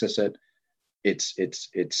can access it. It's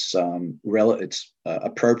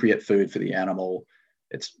appropriate food for the animal.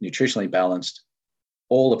 It's nutritionally balanced.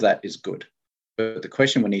 All of that is good. But the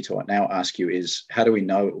question we need to now ask you is, how do we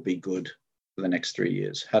know it will be good for the next 3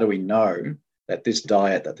 years? How do we know that this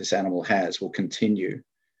diet that this animal has will continue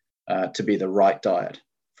to be the right diet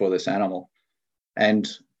for this animal? And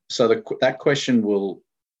so that question will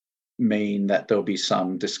mean that there'll be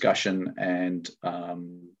some discussion and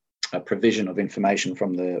a provision of information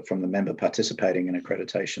from the member participating in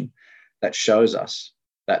accreditation that shows us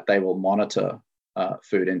that they will monitor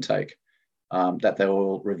food intake, that they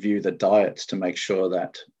will review the diets to make sure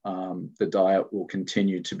that the diet will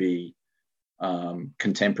continue to be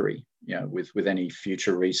contemporary, with any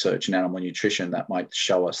future research in animal nutrition that might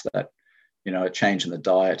show us that, a change in the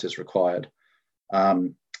diet is required.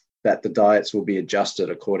 That the diets will be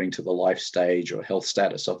adjusted according to the life stage or health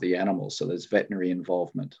status of the animal. So there's veterinary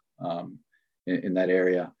involvement in that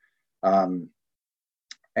area.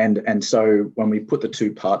 And so when we put the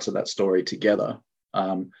two parts of that story together,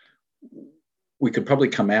 we could probably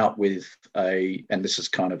come out with and this is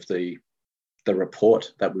kind of the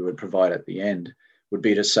report that we would provide at the end, would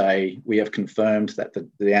be to say, we have confirmed that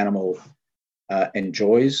the animal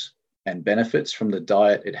enjoys and benefits from the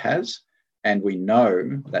diet it has. And we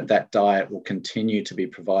know that that diet will continue to be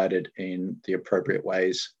provided in the appropriate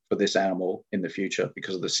ways for this animal in the future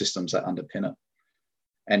because of the systems that underpin it.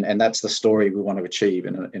 And that's the story we want to achieve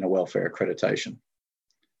in a welfare accreditation.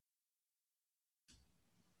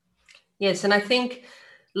 Yes, and I think,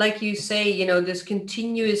 like you say, this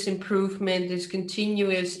continuous improvement, this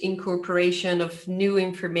continuous incorporation of new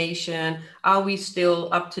information. Are we still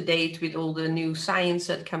up to date with all the new science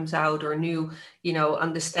that comes out, or new,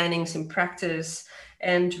 understandings in practice?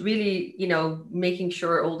 And really, making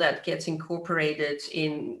sure all that gets incorporated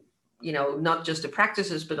in, not just the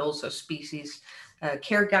practices, but also species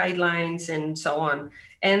care guidelines and so on.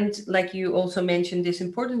 And like you also mentioned, this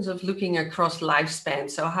importance of looking across lifespan.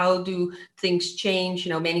 So how do things change?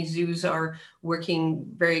 Many zoos are working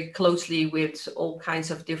very closely with all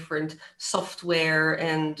kinds of different software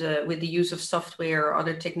and with the use of software or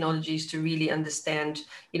other technologies to really understand,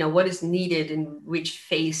 what is needed in which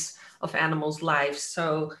phase of animals' lives.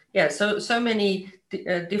 So yeah, so many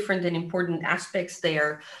different and important aspects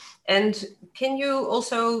there. And can you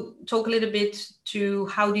also talk a little bit to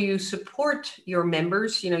how do you support your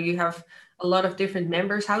members? You have a lot of different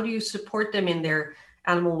members. How do you support them in their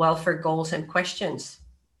animal welfare goals and questions?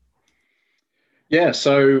 Yeah,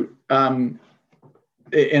 so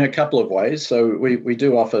in a couple of ways. So we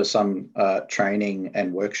do offer some training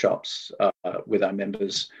and workshops with our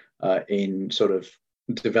members in sort of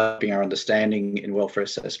developing our understanding in welfare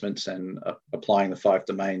assessments and applying the 5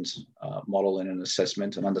 domains model in an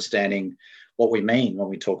assessment and understanding what we mean when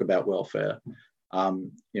we talk about welfare.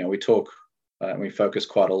 We talk, we focus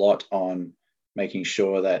quite a lot on making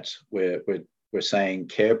sure that we're saying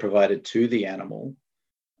care provided to the animal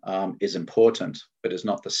is important, but is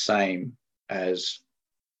not the same as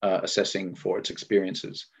assessing for its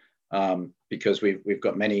experiences, because we've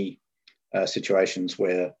got many situations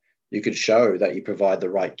where you could show that you provide the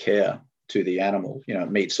right care to the animal,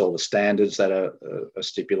 it meets all the standards that are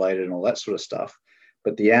stipulated and all that sort of stuff,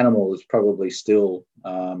 but the animal is probably still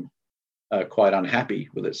quite unhappy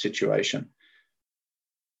with its situation.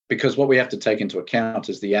 Because what we have to take into account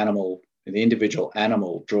is the individual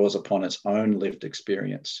animal draws upon its own lived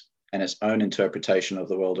experience and its own interpretation of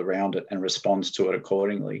the world around it and responds to it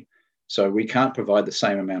accordingly. So we can't provide the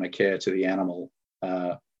same amount of care to the animal,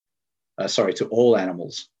 to all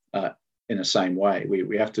animals in the same way.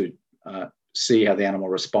 We have to see how the animal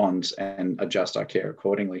responds and adjust our care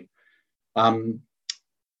accordingly.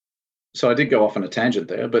 So I did go off on a tangent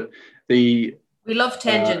there, but we love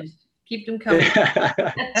tangents. Keep them coming.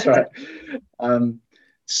 That's right.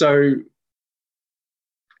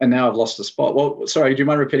 And now I've lost the spot. Well, sorry, do you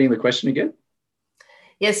mind repeating the question again?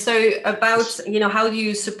 Yes. So about, how do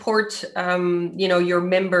you support, your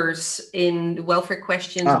members in welfare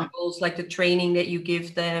questions and goals, like the training that you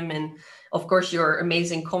give them, and of course your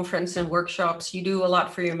amazing conference and workshops. You do a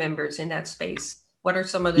lot for your members in that space. What are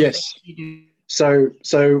some of the things you do? So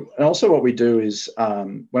and also what we do is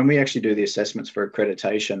when we actually do the assessments for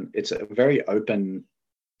accreditation, it's a very open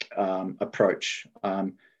approach.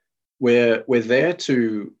 We're there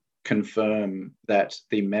to confirm that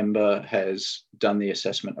the member has done the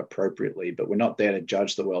assessment appropriately, but we're not there to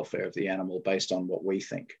judge the welfare of the animal based on what we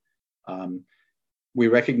think. We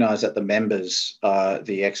recognize that the members are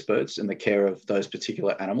the experts in the care of those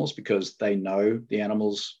particular animals because they know the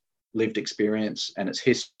animal's lived experience and its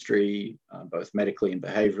history, both medically and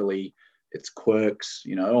behaviorally, its quirks.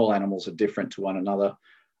 All animals are different to one another.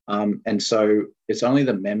 And so it's only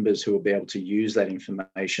the members who will be able to use that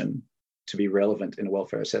information to be relevant in a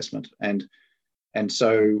welfare assessment. And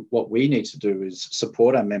so what we need to do is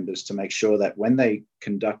support our members to make sure that when they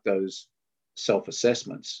conduct those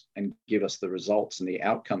self-assessments and give us the results and the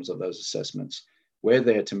outcomes of those assessments, we're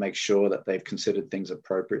there to make sure that they've considered things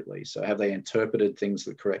appropriately. So have they interpreted things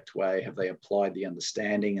the correct way? Have they applied the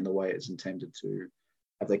understanding in the way it's intended to?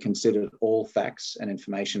 Have they considered all facts and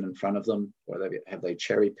information in front of them? Or have they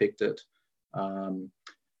cherry-picked it?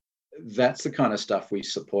 That's the kind of stuff we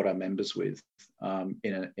support our members with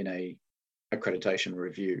in a accreditation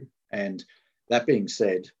review. And that being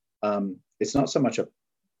said, it's not so much a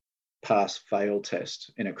pass-fail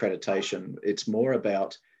test in accreditation. It's more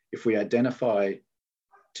about if we identify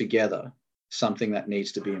together something that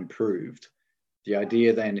needs to be improved, the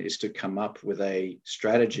idea then is to come up with a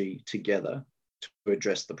strategy together to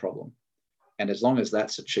address the problem. And as long as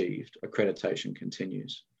that's achieved, accreditation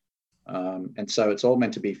continues. And so it's all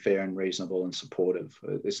meant to be fair and reasonable and supportive.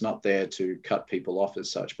 It's not there to cut people off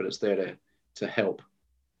as such, but it's there to help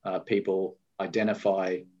people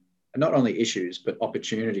identify not only issues, but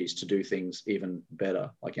opportunities to do things even better,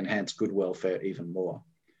 like enhance good welfare even more,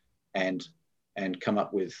 and come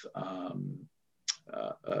up with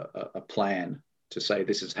a plan to say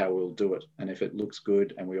this is how we'll do it. And if it looks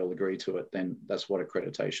good and we all agree to it, then that's what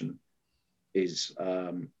accreditation is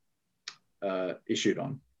issued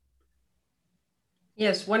on.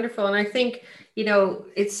 Yes, wonderful. And I think,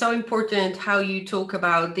 it's so important how you talk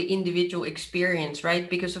about the individual experience, right?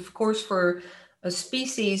 Because of course, for a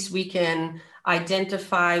species, we can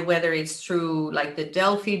identify whether it's through like the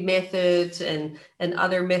Delphi methods and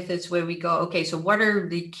other methods where we go, okay, so what are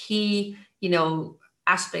the key,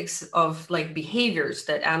 aspects of like behaviors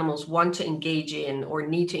that animals want to engage in or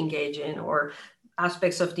need to engage in, or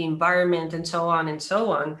aspects of the environment and so on and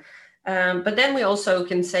so on. But then we also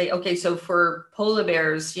can say, okay, so for polar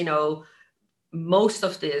bears, most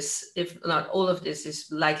of this, if not all of this, is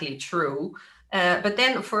likely true. But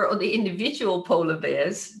then for the individual polar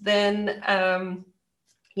bears, then,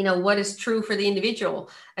 what is true for the individual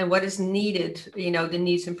and what is needed, the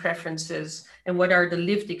needs and preferences, and what are the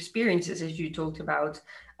lived experiences, as you talked about,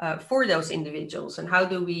 for those individuals, and how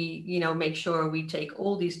do we, make sure we take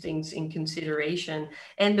all these things in consideration.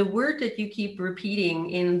 And the word that you keep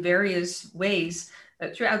repeating in various ways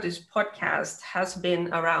throughout this podcast has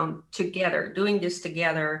been around together, doing this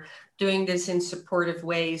together, doing this in supportive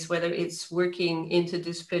ways, whether it's working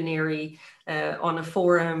interdisciplinary on a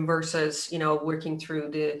forum versus, working through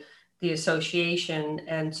the association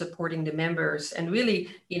and supporting the members, and really,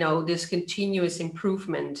 this continuous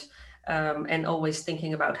improvement and always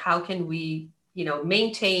thinking about how can we,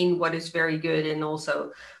 maintain what is very good and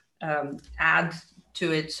also add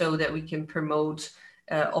to it so that we can promote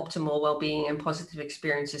optimal well-being and positive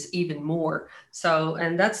experiences even more. So,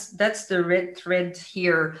 and that's the red thread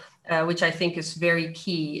here, which I think is very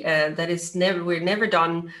key. That is we're never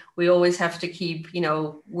done. We always have to keep,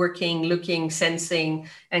 working, looking, sensing,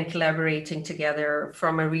 and collaborating together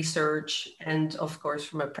from a research and, of course,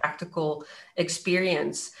 from a practical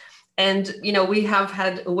experience. And we have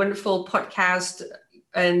had a wonderful podcast,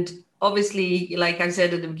 and obviously, like I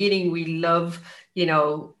said at the beginning, we love,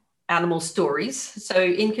 animal stories. So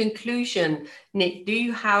in conclusion, Nick, do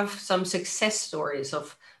you have some success stories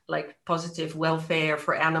of like positive welfare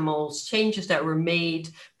for animals, changes that were made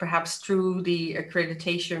perhaps through the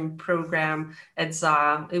accreditation program at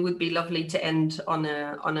ZAA? It would be lovely to end on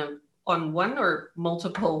one or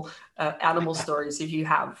multiple animal stories if you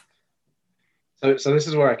have. So this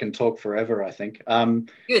is where I can talk forever, I think.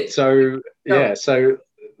 Good. So yeah, so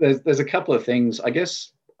there's a couple of things, I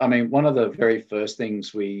guess. I mean, one of the very first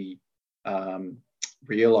things we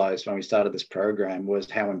realized when we started this program was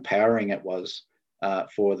how empowering it was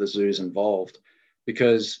for the zoos involved,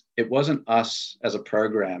 because it wasn't us as a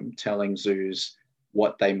program telling zoos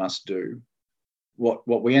what they must do.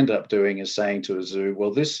 What we ended up doing is saying to a zoo,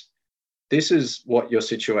 well, this is what your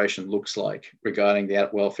situation looks like regarding the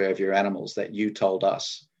welfare of your animals that you told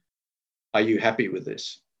us. Are you happy with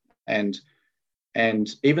this? And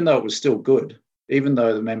even though it was still good, even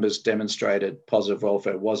though the members demonstrated positive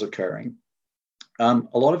welfare was occurring, a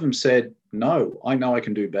lot of them said, no, I know I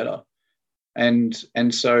can do better. And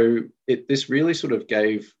so this really sort of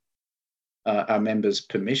gave our members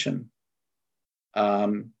permission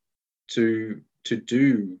to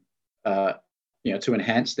do, to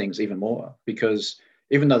enhance things even more, because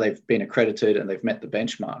even though they've been accredited and they've met the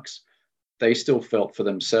benchmarks, they still felt for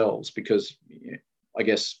themselves, because I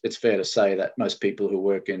guess it's fair to say that most people who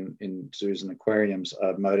work in zoos and aquariums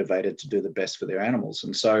are motivated to do the best for their animals.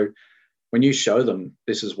 And so when you show them,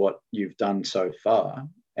 this is what you've done so far,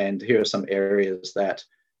 and here are some areas that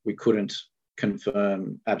we couldn't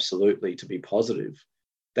confirm absolutely to be positive,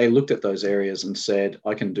 they looked at those areas and said,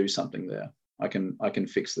 I can do something there. I can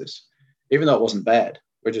fix this. Even though it wasn't bad,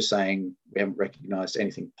 we're just saying we haven't recognized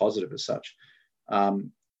anything positive as such.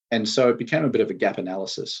 And so it became a bit of a gap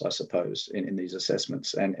analysis, I suppose, in these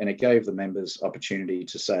assessments. And it gave the members opportunity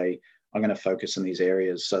to say, I'm going to focus in these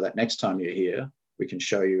areas so that next time you're here, we can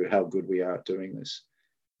show you how good we are at doing this.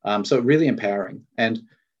 So really empowering. And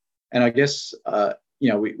I guess,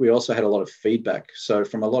 we also had a lot of feedback. So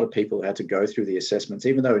from a lot of people who had to go through the assessments,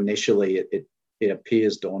 even though initially it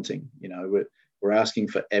appears daunting, we're asking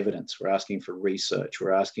for evidence, we're asking for research,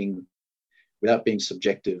 we're asking, without being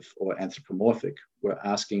subjective or anthropomorphic, we're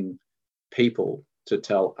asking people to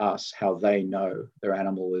tell us how they know their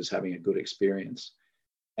animal is having a good experience.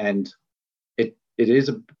 And it is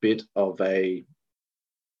a bit of a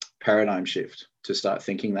paradigm shift to start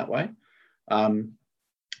thinking that way. And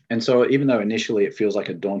so even though initially it feels like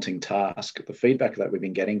a daunting task, the feedback that we've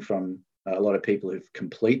been getting from a lot of people who've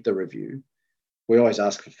complete the review, we always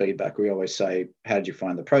ask for feedback. We always say, how did you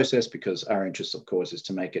find the process? Because our interest, of course, is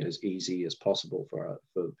to make it as easy as possible for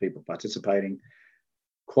people participating.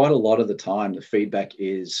 Quite a lot of the time, the feedback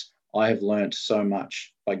is, I have learned so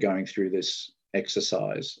much by going through this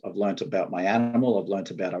exercise. I've learned about my animal, I've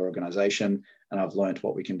learned about our organization, and I've learned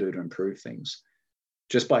what we can do to improve things.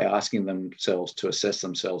 Just by asking themselves to assess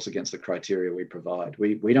themselves against the criteria we provide.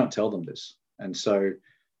 We don't tell them this. And so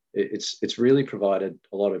it's really provided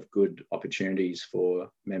a lot of good opportunities for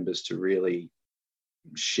members to really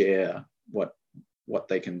share what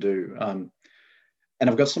they can do. And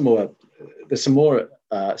I've got there's some more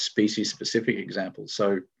species specific examples.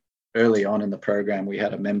 So early on in the program, we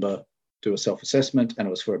had a member do a self-assessment, and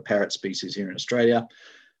it was for a parrot species here in Australia,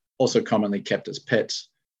 also commonly kept as pets.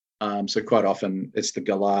 So quite often it's the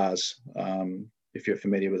galahs, if you're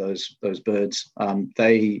familiar with those birds.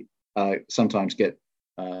 They sometimes get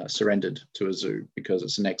surrendered to a zoo because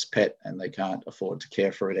it's an ex-pet and they can't afford to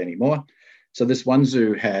care for it anymore. So this one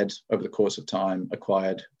zoo had, over the course of time,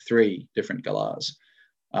 acquired 3 different galahs,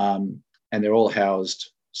 and they're all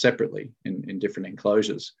housed separately in different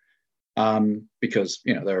enclosures, because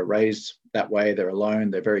they're raised that way, they're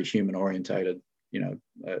alone, they're very human orientated.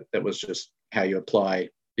 That was just how you apply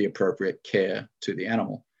the appropriate care to the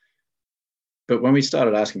animal. But when we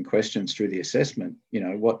started asking questions through the assessment,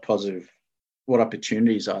 what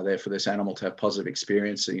opportunities are there for this animal to have positive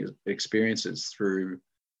experiences through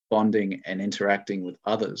bonding and interacting with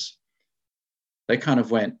others? They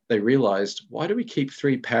realized, why do we keep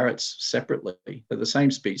 3 parrots separately? They're the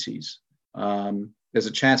same species. there's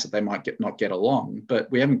a chance that they might not get along, but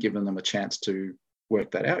we haven't given them a chance to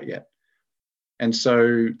work that out yet. And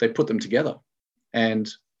so they put them together. And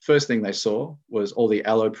first thing they saw was all the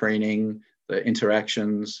allopreening, the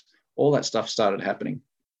interactions, all that stuff started happening.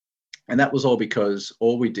 And that was all because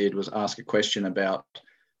all we did was ask a question about,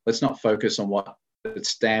 let's not focus on what the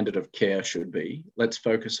standard of care should be. Let's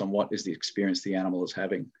focus on what is the experience the animal is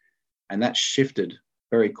having. And that shifted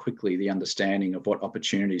very quickly the understanding of what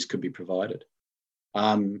opportunities could be provided.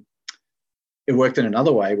 It worked in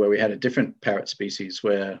another way where we had a different parrot species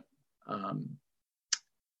where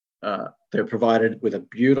they're provided with a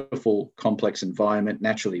beautiful, complex environment,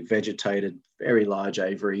 naturally vegetated, very large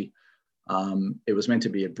aviary. It was meant to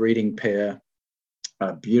be a breeding pair,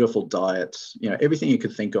 beautiful diets, everything you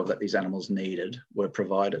could think of that these animals needed were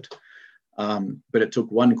provided. But it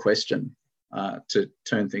took one question to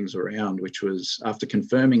turn things around, which was after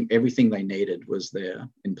confirming everything they needed was there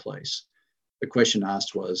in place. The question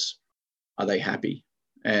asked was, are they happy?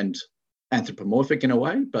 And anthropomorphic in a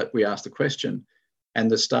way, but we asked the question. And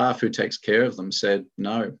the staff who takes care of them said,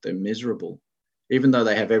 no, they're miserable. Even though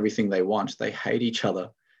they have everything they want, they hate each other.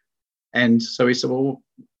 And so we said, well,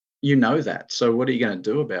 you know that. So what are you going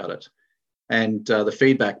to do about it? And the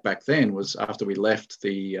feedback back then was after we left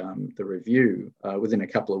the review, within a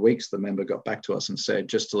couple of weeks, the member got back to us and said,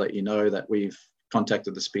 just to let you know that we've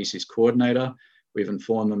contacted the species coordinator. We've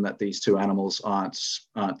informed them that these two animals aren't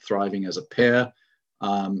thriving as a pair.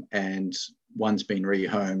 And one's been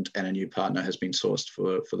rehomed and a new partner has been sourced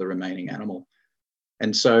for the remaining animal.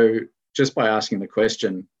 And so just by asking the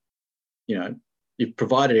question, you've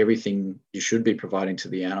provided everything you should be providing to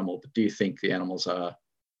the animal, but do you think the animals are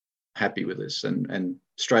happy with this? And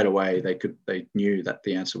straight away they knew that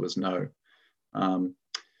the answer was no.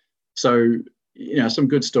 So some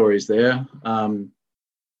good stories there.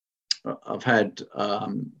 I've had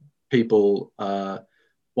people,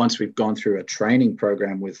 once we've gone through a training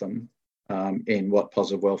program with them in what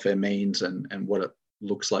positive welfare means and what it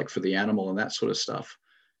looks like for the animal and that sort of stuff.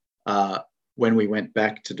 When we went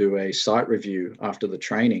back to do a site review after the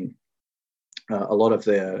training, a lot of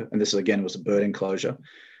and this again was a bird enclosure.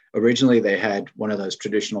 Originally, they had one of those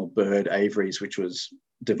traditional bird aviaries, which was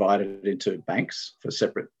divided into banks for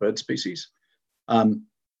separate bird species.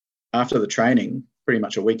 After the training, pretty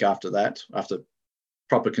much a week after that, after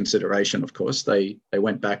proper consideration, of course, they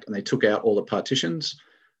went back and they took out all the partitions.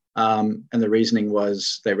 And the reasoning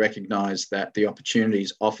was they recognized that the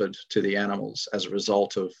opportunities offered to the animals as a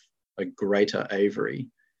result of a greater aviary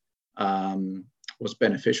was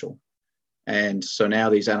beneficial. And so now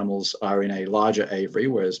these animals are in a larger aviary,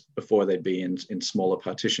 whereas before they'd be in smaller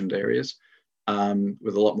partitioned areas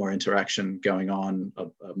with a lot more interaction going on, a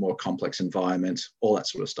more complex environment, all that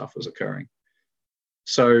sort of stuff was occurring.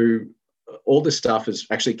 So all this stuff is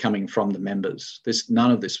actually coming from the members.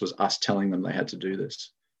 None of this was us telling them they had to do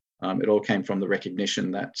this. It all came from the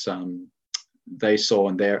recognition that they saw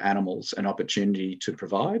in their animals an opportunity to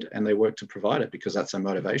provide, and they worked to provide it because that's their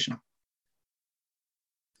motivation.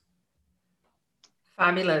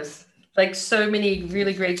 Fabulous. Like so many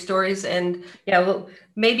really great stories. And yeah, well,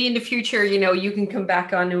 maybe in the future, you can come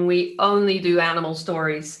back on and we only do animal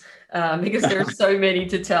stories because there's so many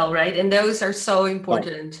to tell, right? And those are so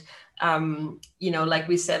important. Like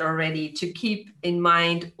we said already, to keep in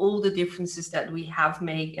mind all the differences that we have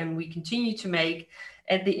made and we continue to make,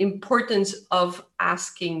 and the importance of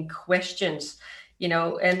asking questions,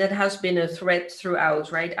 and that has been a thread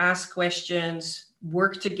throughout, right? Ask questions,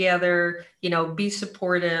 work together, be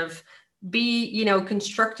supportive, be,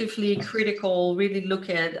 constructively critical, really look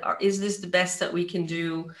at, is this the best that we can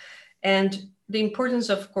do? And the importance,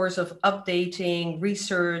 of course, of updating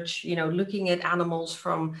research, looking at animals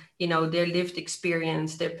from, their lived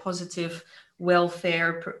experience, their positive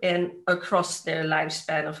welfare and across their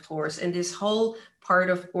lifespan, of course. And this whole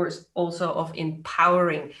part, of course, also of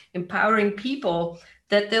empowering people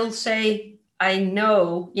that they'll say, I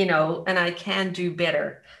know, and I can do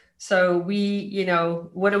better. So we,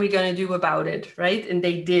 what are we going to do about it, right? And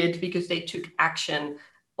they did, because they took action,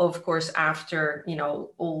 of course, after,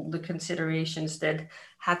 all the considerations that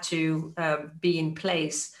had to be in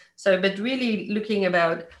place. So, but really looking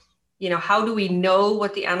about, how do we know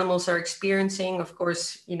what the animals are experiencing? Of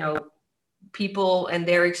course, people and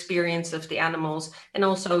their experience of the animals, and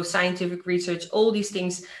also scientific research, all these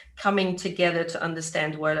things coming together to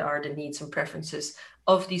understand what are the needs and preferences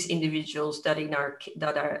of these individuals that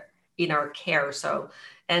are in our care. So,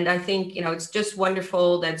 and I think, it's just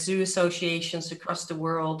wonderful that zoo associations across the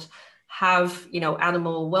world have,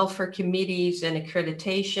 animal welfare committees and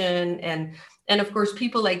accreditation, and And of course,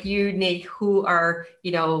 people like you, Nick, who are,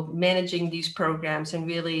 managing these programs and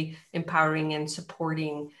really empowering and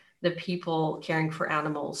supporting the people caring for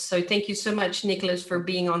animals. So thank you so much, Nicholas, for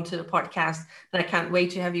being onto the podcast. And I can't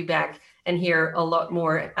wait to have you back and hear a lot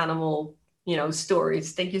more animal,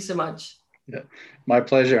 stories. Thank you so much. Yeah, my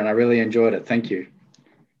pleasure. And I really enjoyed it. Thank you.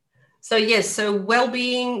 So yes, so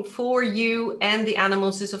well-being for you and the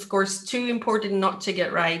animals is of course too important not to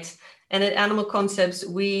get right. And at Animal Concepts,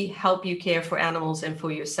 we help you care for animals and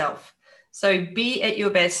for yourself. So be at your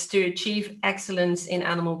best to achieve excellence in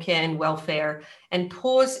animal care and welfare. And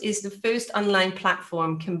Pause is the first online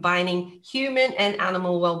platform combining human and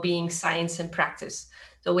animal well-being science and practice.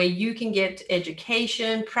 So where you can get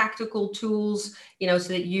education, practical tools, so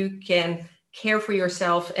that you can care for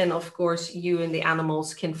yourself, and of course you and the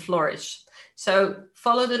animals can flourish. So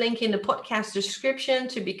follow the link in the podcast description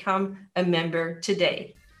to become a member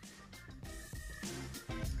today.